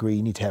people would agree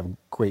you need to have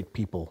great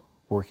people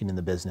working in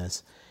the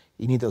business.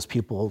 You need those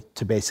people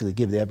to basically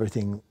give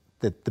everything,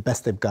 the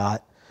best they've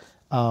got.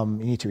 You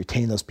need to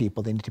retain those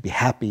people. They need to be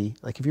happy.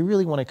 If you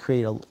really want to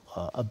create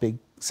a big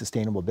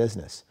sustainable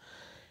business.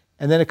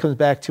 And then it comes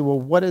back to, well,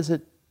 what does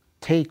it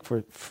take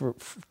for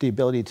the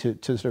ability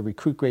to sort of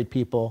recruit great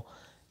people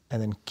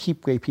and then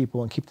keep great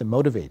people and keep them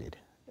motivated?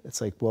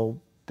 It's well,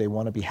 they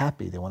want to be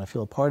happy. They want to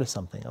feel a part of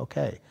something.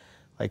 Okay.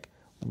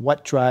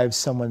 What drives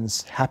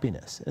someone's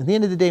happiness? And at the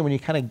end of the day,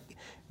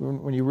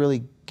 when you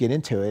really get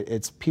into it,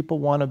 it's people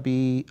want to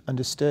be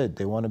understood.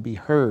 They want to be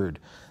heard.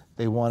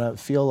 They want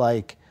to feel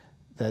like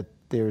that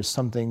there's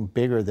something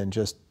bigger than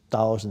just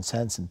dollars and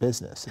cents in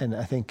business. And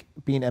I think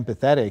being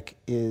empathetic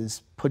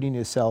is putting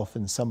yourself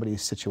in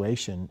somebody's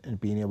situation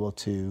and being able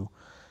to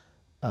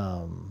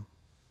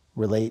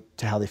relate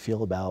to how they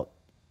feel about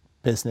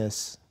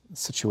business,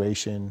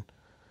 situation,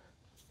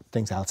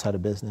 things outside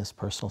of business,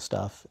 personal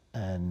stuff.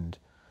 And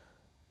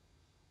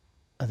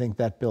I think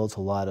that builds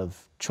a lot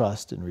of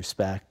trust and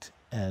respect,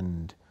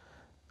 and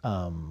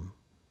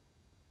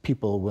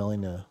people are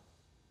willing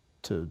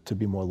to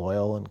be more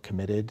loyal and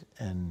committed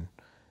and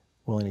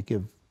willing to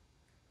give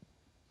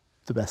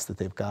the best that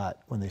they've got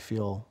when they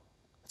feel.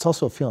 It's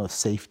also a feeling of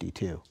safety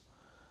too.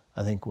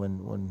 I think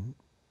when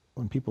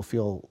people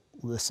feel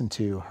listened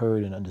to,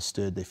 heard, and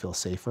understood, they feel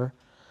safer.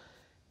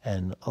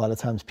 And a lot of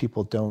times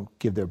people don't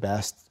give their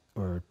best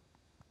or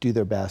do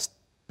their best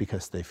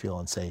because they feel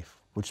unsafe,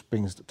 which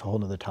brings to a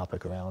whole other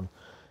topic around,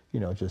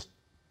 just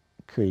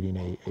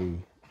creating a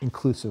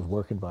inclusive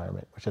work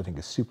environment, which I think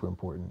is super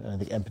important. And I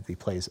think empathy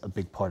plays a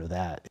big part of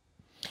that.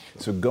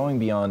 So going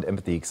beyond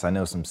empathy, because I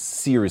know some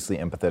seriously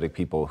empathetic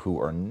people who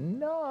are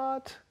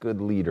not good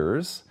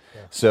leaders.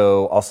 Yeah.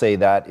 So I'll say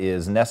that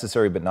is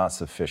necessary but not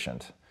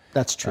sufficient.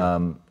 That's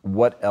true.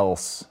 What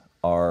else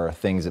are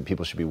things that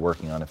people should be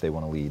working on if they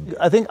want to lead?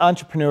 I think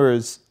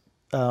entrepreneurs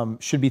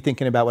should be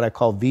thinking about what I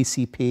call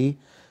VCP,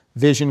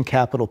 vision,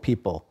 capital,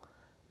 people,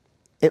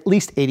 at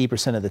least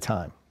 80% of the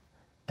time.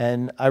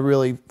 And I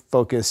really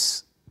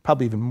focus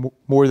probably even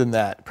more than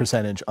that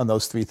percentage on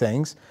those three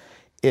things.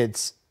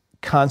 It's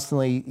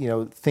constantly,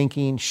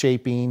 thinking,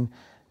 shaping,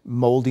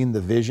 molding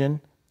the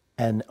vision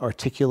and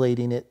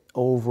articulating it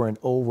over and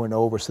over and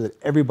over so that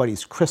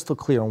everybody's crystal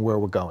clear on where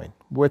we're going.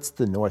 What's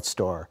the North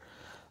Star?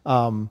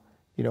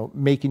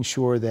 Making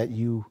sure that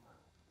you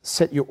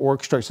set your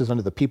org structures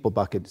under the people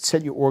bucket,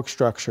 set your org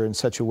structure in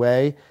such a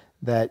way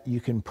that you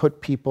can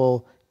put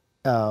people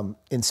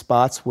in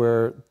spots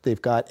where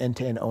they've got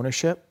end-to-end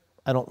ownership.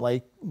 I don't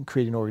like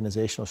creating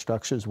organizational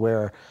structures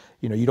where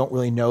you don't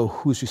really know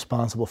who's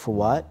responsible for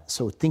what.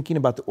 So thinking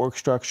about the org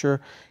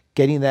structure,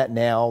 getting that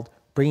nailed,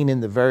 bringing in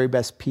the very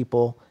best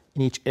people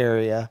in each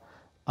area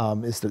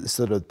is the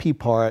sort of the P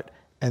part,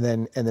 and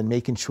then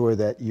making sure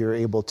that you're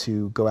able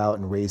to go out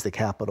and raise the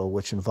capital,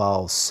 which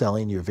involves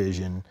selling your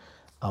vision.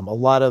 A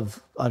lot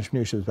of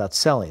entrepreneurship is about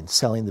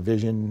selling the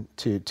vision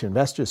to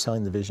investors,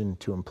 selling the vision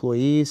to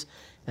employees,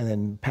 and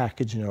then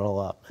packaging it all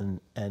up.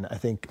 And I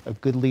think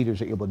good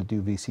leaders are able to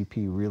do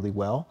VCP really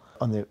well.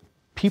 On the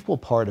people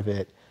part of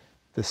it,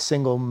 the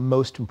single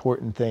most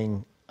important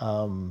thing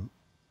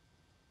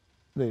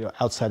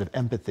outside of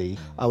empathy,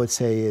 I would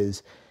say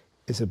is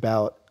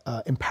about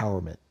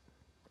empowerment.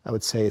 I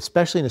would say,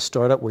 especially in a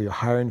startup where you're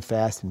hiring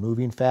fast and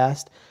moving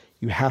fast,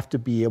 you have to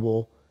be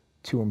able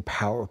to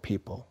empower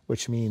people,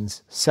 which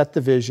means set the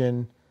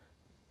vision,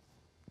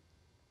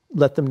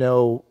 let them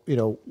know,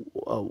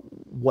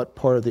 what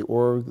part of the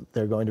org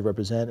they're going to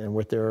represent and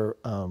what they're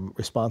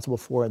responsible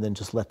for, and then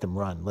just let them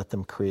run, let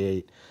them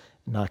create,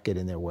 not get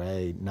in their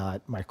way, not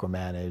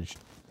micromanage.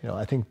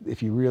 I think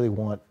if you really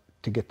want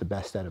to get the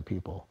best out of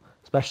people,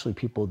 especially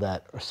people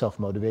that are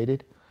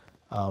self-motivated,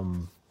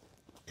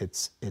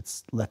 it's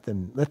let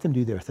them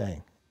do their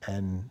thing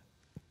and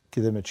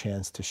give them a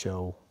chance to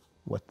show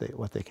what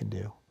they can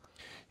do.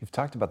 You've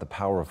talked about the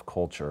power of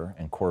culture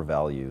and core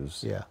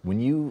values. Yeah.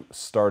 When you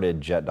started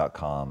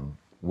Jet.com,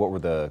 what were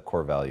the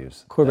core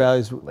values? Core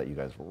values let you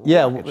guys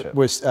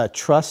was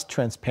trust,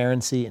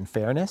 transparency, and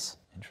fairness.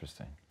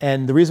 Interesting.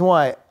 And the reason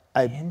why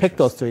I picked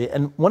those three,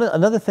 and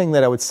another thing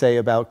that I would say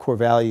about core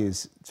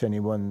values to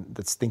anyone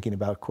that's thinking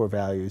about core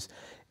values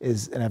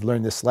is, and I've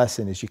learned this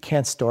lesson, is you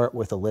can't start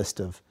with a list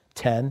of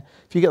 10.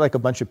 If you get like a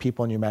bunch of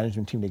people on your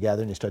management team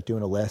together and you start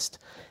doing a list,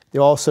 they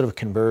all sort of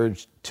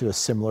converge to a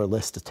similar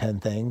list of 10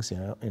 things,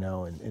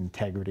 and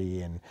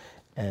integrity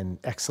and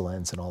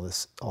excellence and all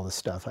this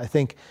stuff. I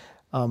think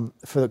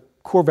for the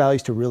core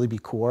values to really be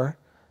core,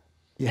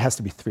 it has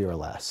to be 3 or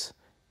less.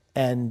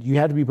 And you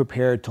have to be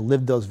prepared to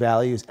live those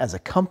values as a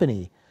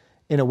company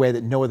in a way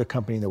that no other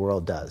company in the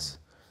world does.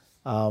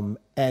 And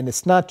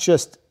it's not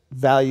just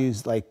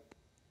values like,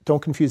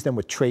 don't confuse them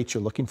with traits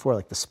you're looking for,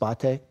 like the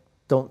SPATE.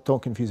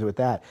 Don't confuse it with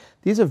that.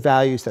 These are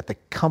values that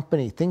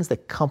things the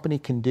company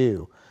can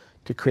do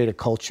to create a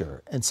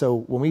culture. And so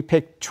when we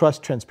picked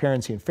trust,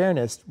 transparency, and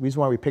fairness, the reason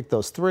why we picked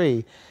those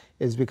 3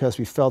 is because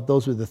we felt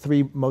those were the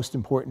 3 most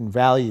important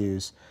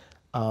values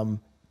to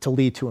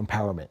lead to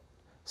empowerment.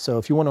 So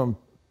if you want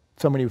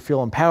somebody to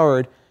feel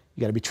empowered,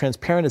 you got to be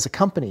transparent as a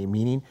company,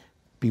 meaning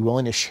be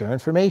willing to share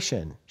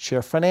information, share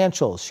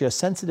financials, share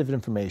sensitive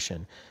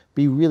information,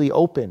 be really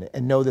open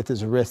and know that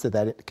there's a risk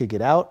that it could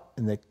get out,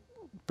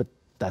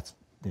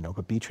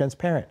 but be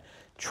transparent.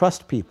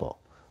 Trust people.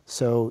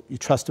 So you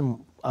trust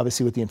them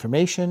obviously with the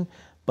information,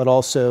 but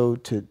also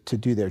to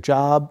do their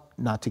job,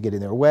 not to get in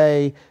their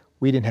way.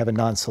 We didn't have a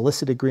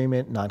non-solicit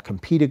agreement,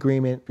 non-compete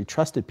agreement. We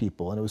trusted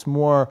people, and it was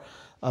more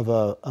of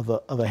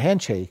a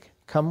handshake.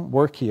 Come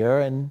work here,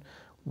 and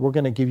we're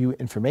going to give you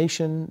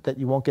information that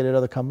you won't get at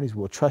other companies.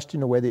 We'll trust you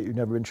in a way that you've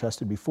never been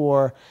trusted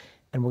before,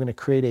 and we're going to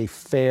create a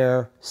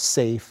fair,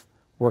 safe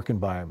work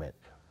environment.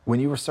 When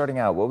you were starting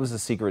out, what was the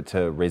secret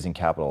to raising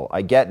capital?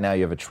 I get now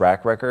you have a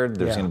track record.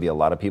 There's going to be a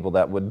lot of people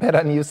that would bet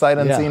on you sight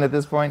unseen at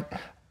this point.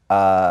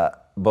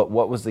 But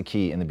what was the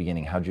key in the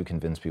beginning? How did you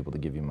convince people to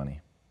give you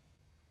money?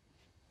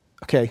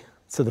 Okay,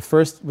 so the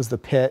first was the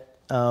pit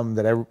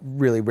that I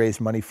really raised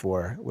money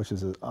for, which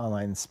is an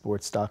online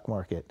sports stock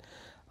market.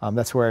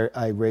 That's where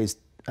I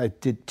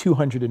did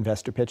 200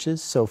 investor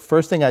pitches. So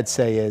first thing I'd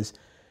say is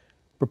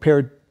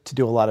prepare to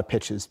do a lot of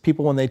pitches.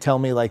 People, when they tell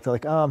me they're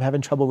like, oh, I'm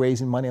having trouble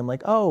raising money. I'm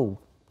like, oh,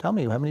 tell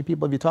me, how many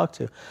people have you talked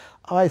to?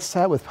 Oh, I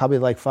sat with probably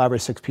like 5 or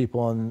 6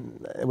 people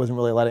and it wasn't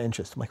really a lot of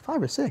interest. I'm like,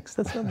 5 or 6?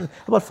 That's not, how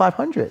about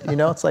 500?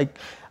 It's like,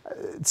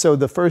 so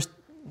the first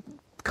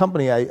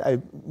company I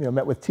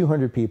met with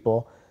 200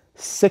 people,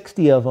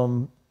 60 of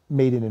them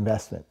made an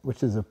investment,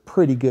 which is a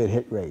pretty good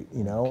hit rate,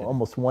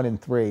 almost 1 in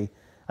 3.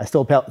 I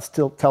still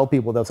tell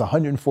people there's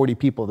 140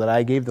 people that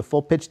I gave the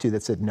full pitch to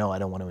that said, no, I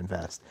don't want to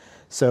invest.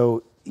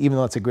 So even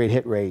though it's a great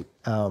hit rate,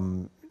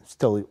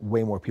 still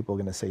way more people are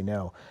going to say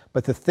no.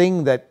 But the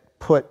thing that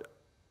put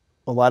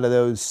a lot of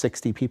those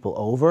 60 people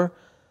over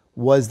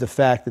was the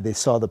fact that they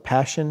saw the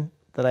passion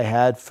that I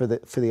had for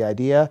the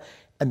idea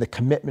and the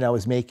commitment I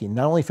was making,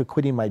 not only for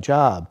quitting my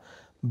job,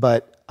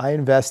 but I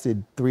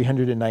invested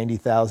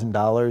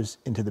 $390,000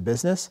 into the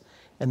business,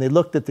 and they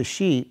looked at the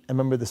sheet. I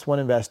remember this one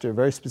investor,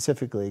 very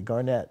specifically,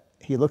 Garnett,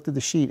 he looked at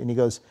the sheet and he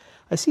goes,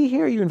 I see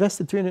here you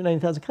invested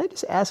 $390,000. Can I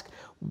just ask,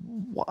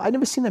 I've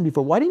never seen that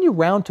before. Why didn't you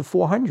round to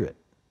 400? And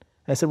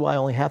I said, well, I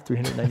only have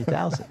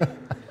 390,000. And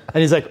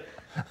he's like,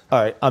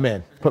 all right, I'm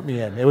in, put me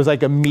in. It was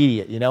like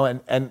immediate, you know,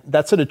 and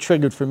that sort of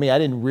triggered for me. I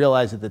didn't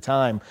realize at the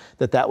time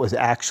that was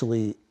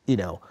actually, you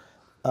know,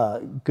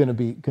 going to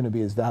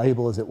be as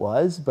valuable as it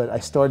was, but I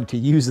started to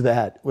use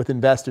that with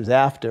investors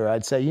after.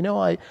 I'd say, you know,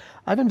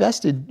 I've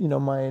invested, you know,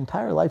 my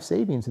entire life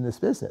savings in this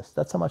business.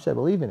 That's how much I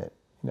believe in it,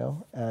 you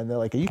know. And they're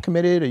like, are you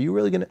committed? Are you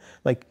really gonna?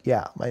 Like,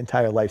 yeah, my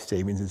entire life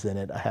savings is in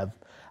it.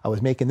 I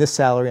was making this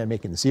salary. I'm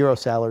making 0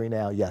 salary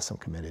now. Yes, I'm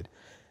committed.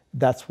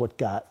 That's what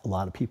got a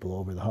lot of people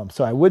over the hump.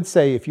 So I would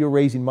say if you're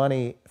raising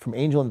money from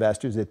angel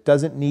investors, you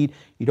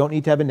don't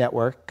need to have a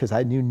network, because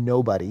I knew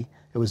nobody.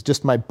 It was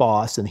just my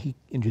boss, and he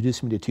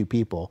introduced me to 2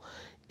 people.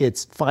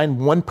 It's find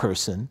one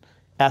person,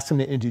 ask them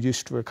to introduce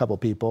you to a couple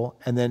people,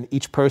 and then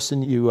each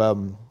person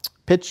you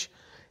pitch,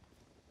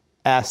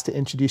 ask to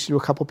introduce you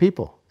to a couple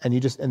people. And you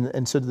just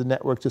and so the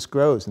network just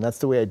grows, and that's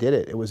the way I did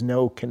it. It was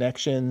no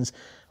connections.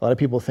 A lot of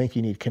people think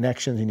you need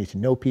connections, you need to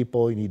know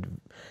people, it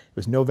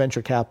was no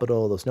venture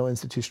capital, there was no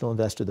institutional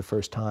investor the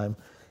first time.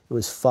 It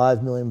was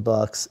 $5 million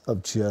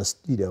of just,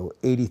 you know,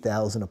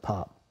 80,000 a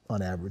pop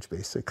on average,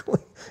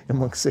 basically,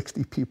 among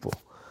 60 people.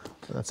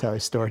 That's how I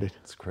started.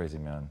 It's crazy,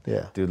 man.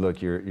 Yeah. Dude,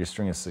 look, your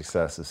string of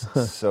success is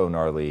so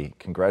gnarly.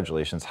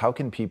 Congratulations. How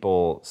can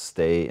people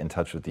stay in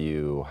touch with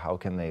you? How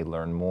can they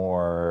learn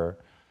more?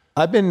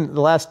 The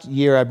last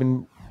year, I've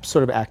been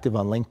sort of active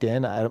on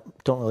LinkedIn. I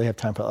don't really have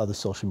time for other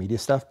social media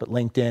stuff, but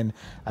LinkedIn,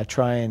 I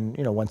try and,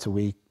 you know, once a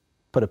week,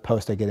 put a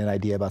post, I get an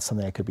idea about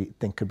something I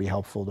think could be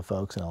helpful to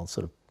folks, and I'll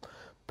sort of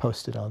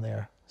post it on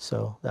there.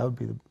 So that would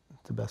be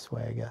the best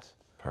way, I guess.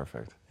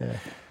 Perfect. Yeah.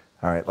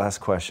 All right, last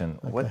question.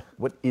 Okay.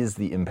 What is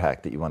the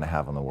impact that you want to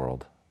have on the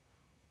world?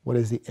 What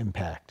is the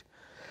impact?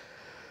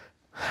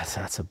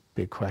 That's a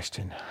big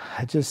question.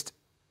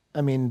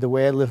 The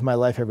way I live my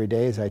life every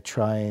day is I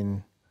try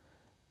and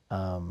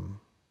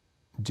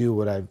do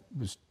what I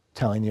was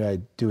telling you I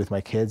do with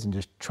my kids, and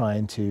just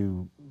trying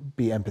to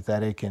be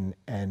empathetic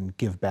and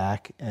give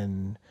back,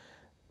 and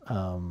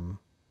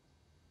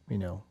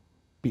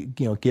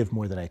give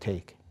more than I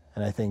take.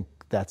 And I think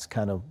that's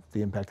kind of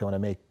the impact I want to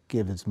make.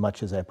 Give as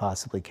much as I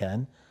possibly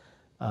can,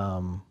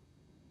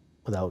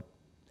 without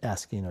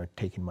asking or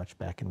taking much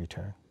back in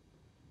return.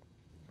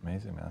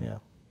 Amazing, man.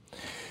 Yeah.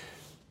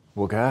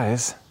 Well,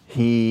 guys,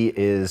 he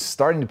is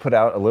starting to put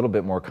out a little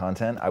bit more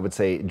content. I would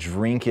say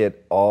drink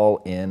it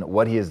all in.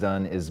 What he has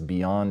done is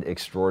beyond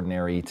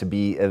extraordinary. To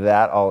be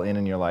that all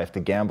in your life, to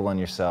gamble on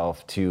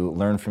yourself, to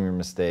learn from your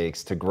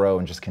mistakes, to grow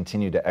and just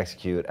continue to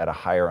execute at a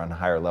higher and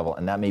higher level.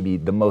 And that may be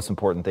the most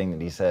important thing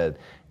that he said.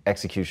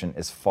 Execution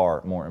is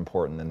far more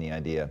important than the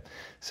idea.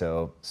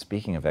 So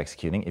speaking of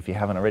executing, if you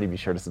haven't already, be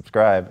sure to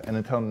subscribe. And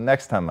until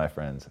next time, my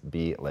friends,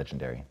 be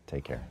legendary.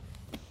 Take care.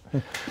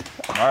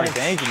 Marc,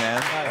 thank you,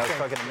 man. That was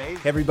fucking amazing.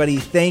 Hey everybody,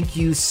 thank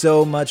you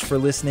so much for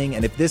listening.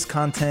 And if this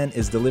content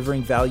is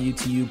delivering value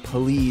to you,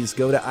 please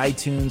go to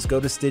iTunes,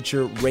 go to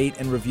Stitcher, rate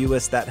and review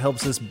us. That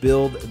helps us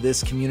build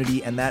this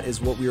community, and that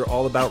is what we are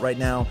all about right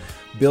now.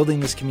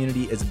 Building this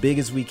community as big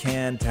as we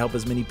can to help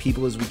as many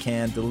people as we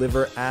can,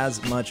 deliver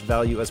as much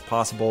value as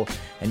possible.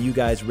 And you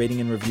guys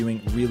rating and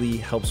reviewing really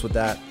helps with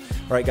that.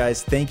 All right,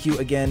 guys, thank you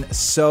again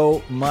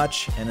so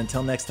much. And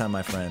until next time,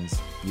 my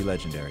friends, be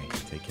legendary.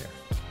 Take care.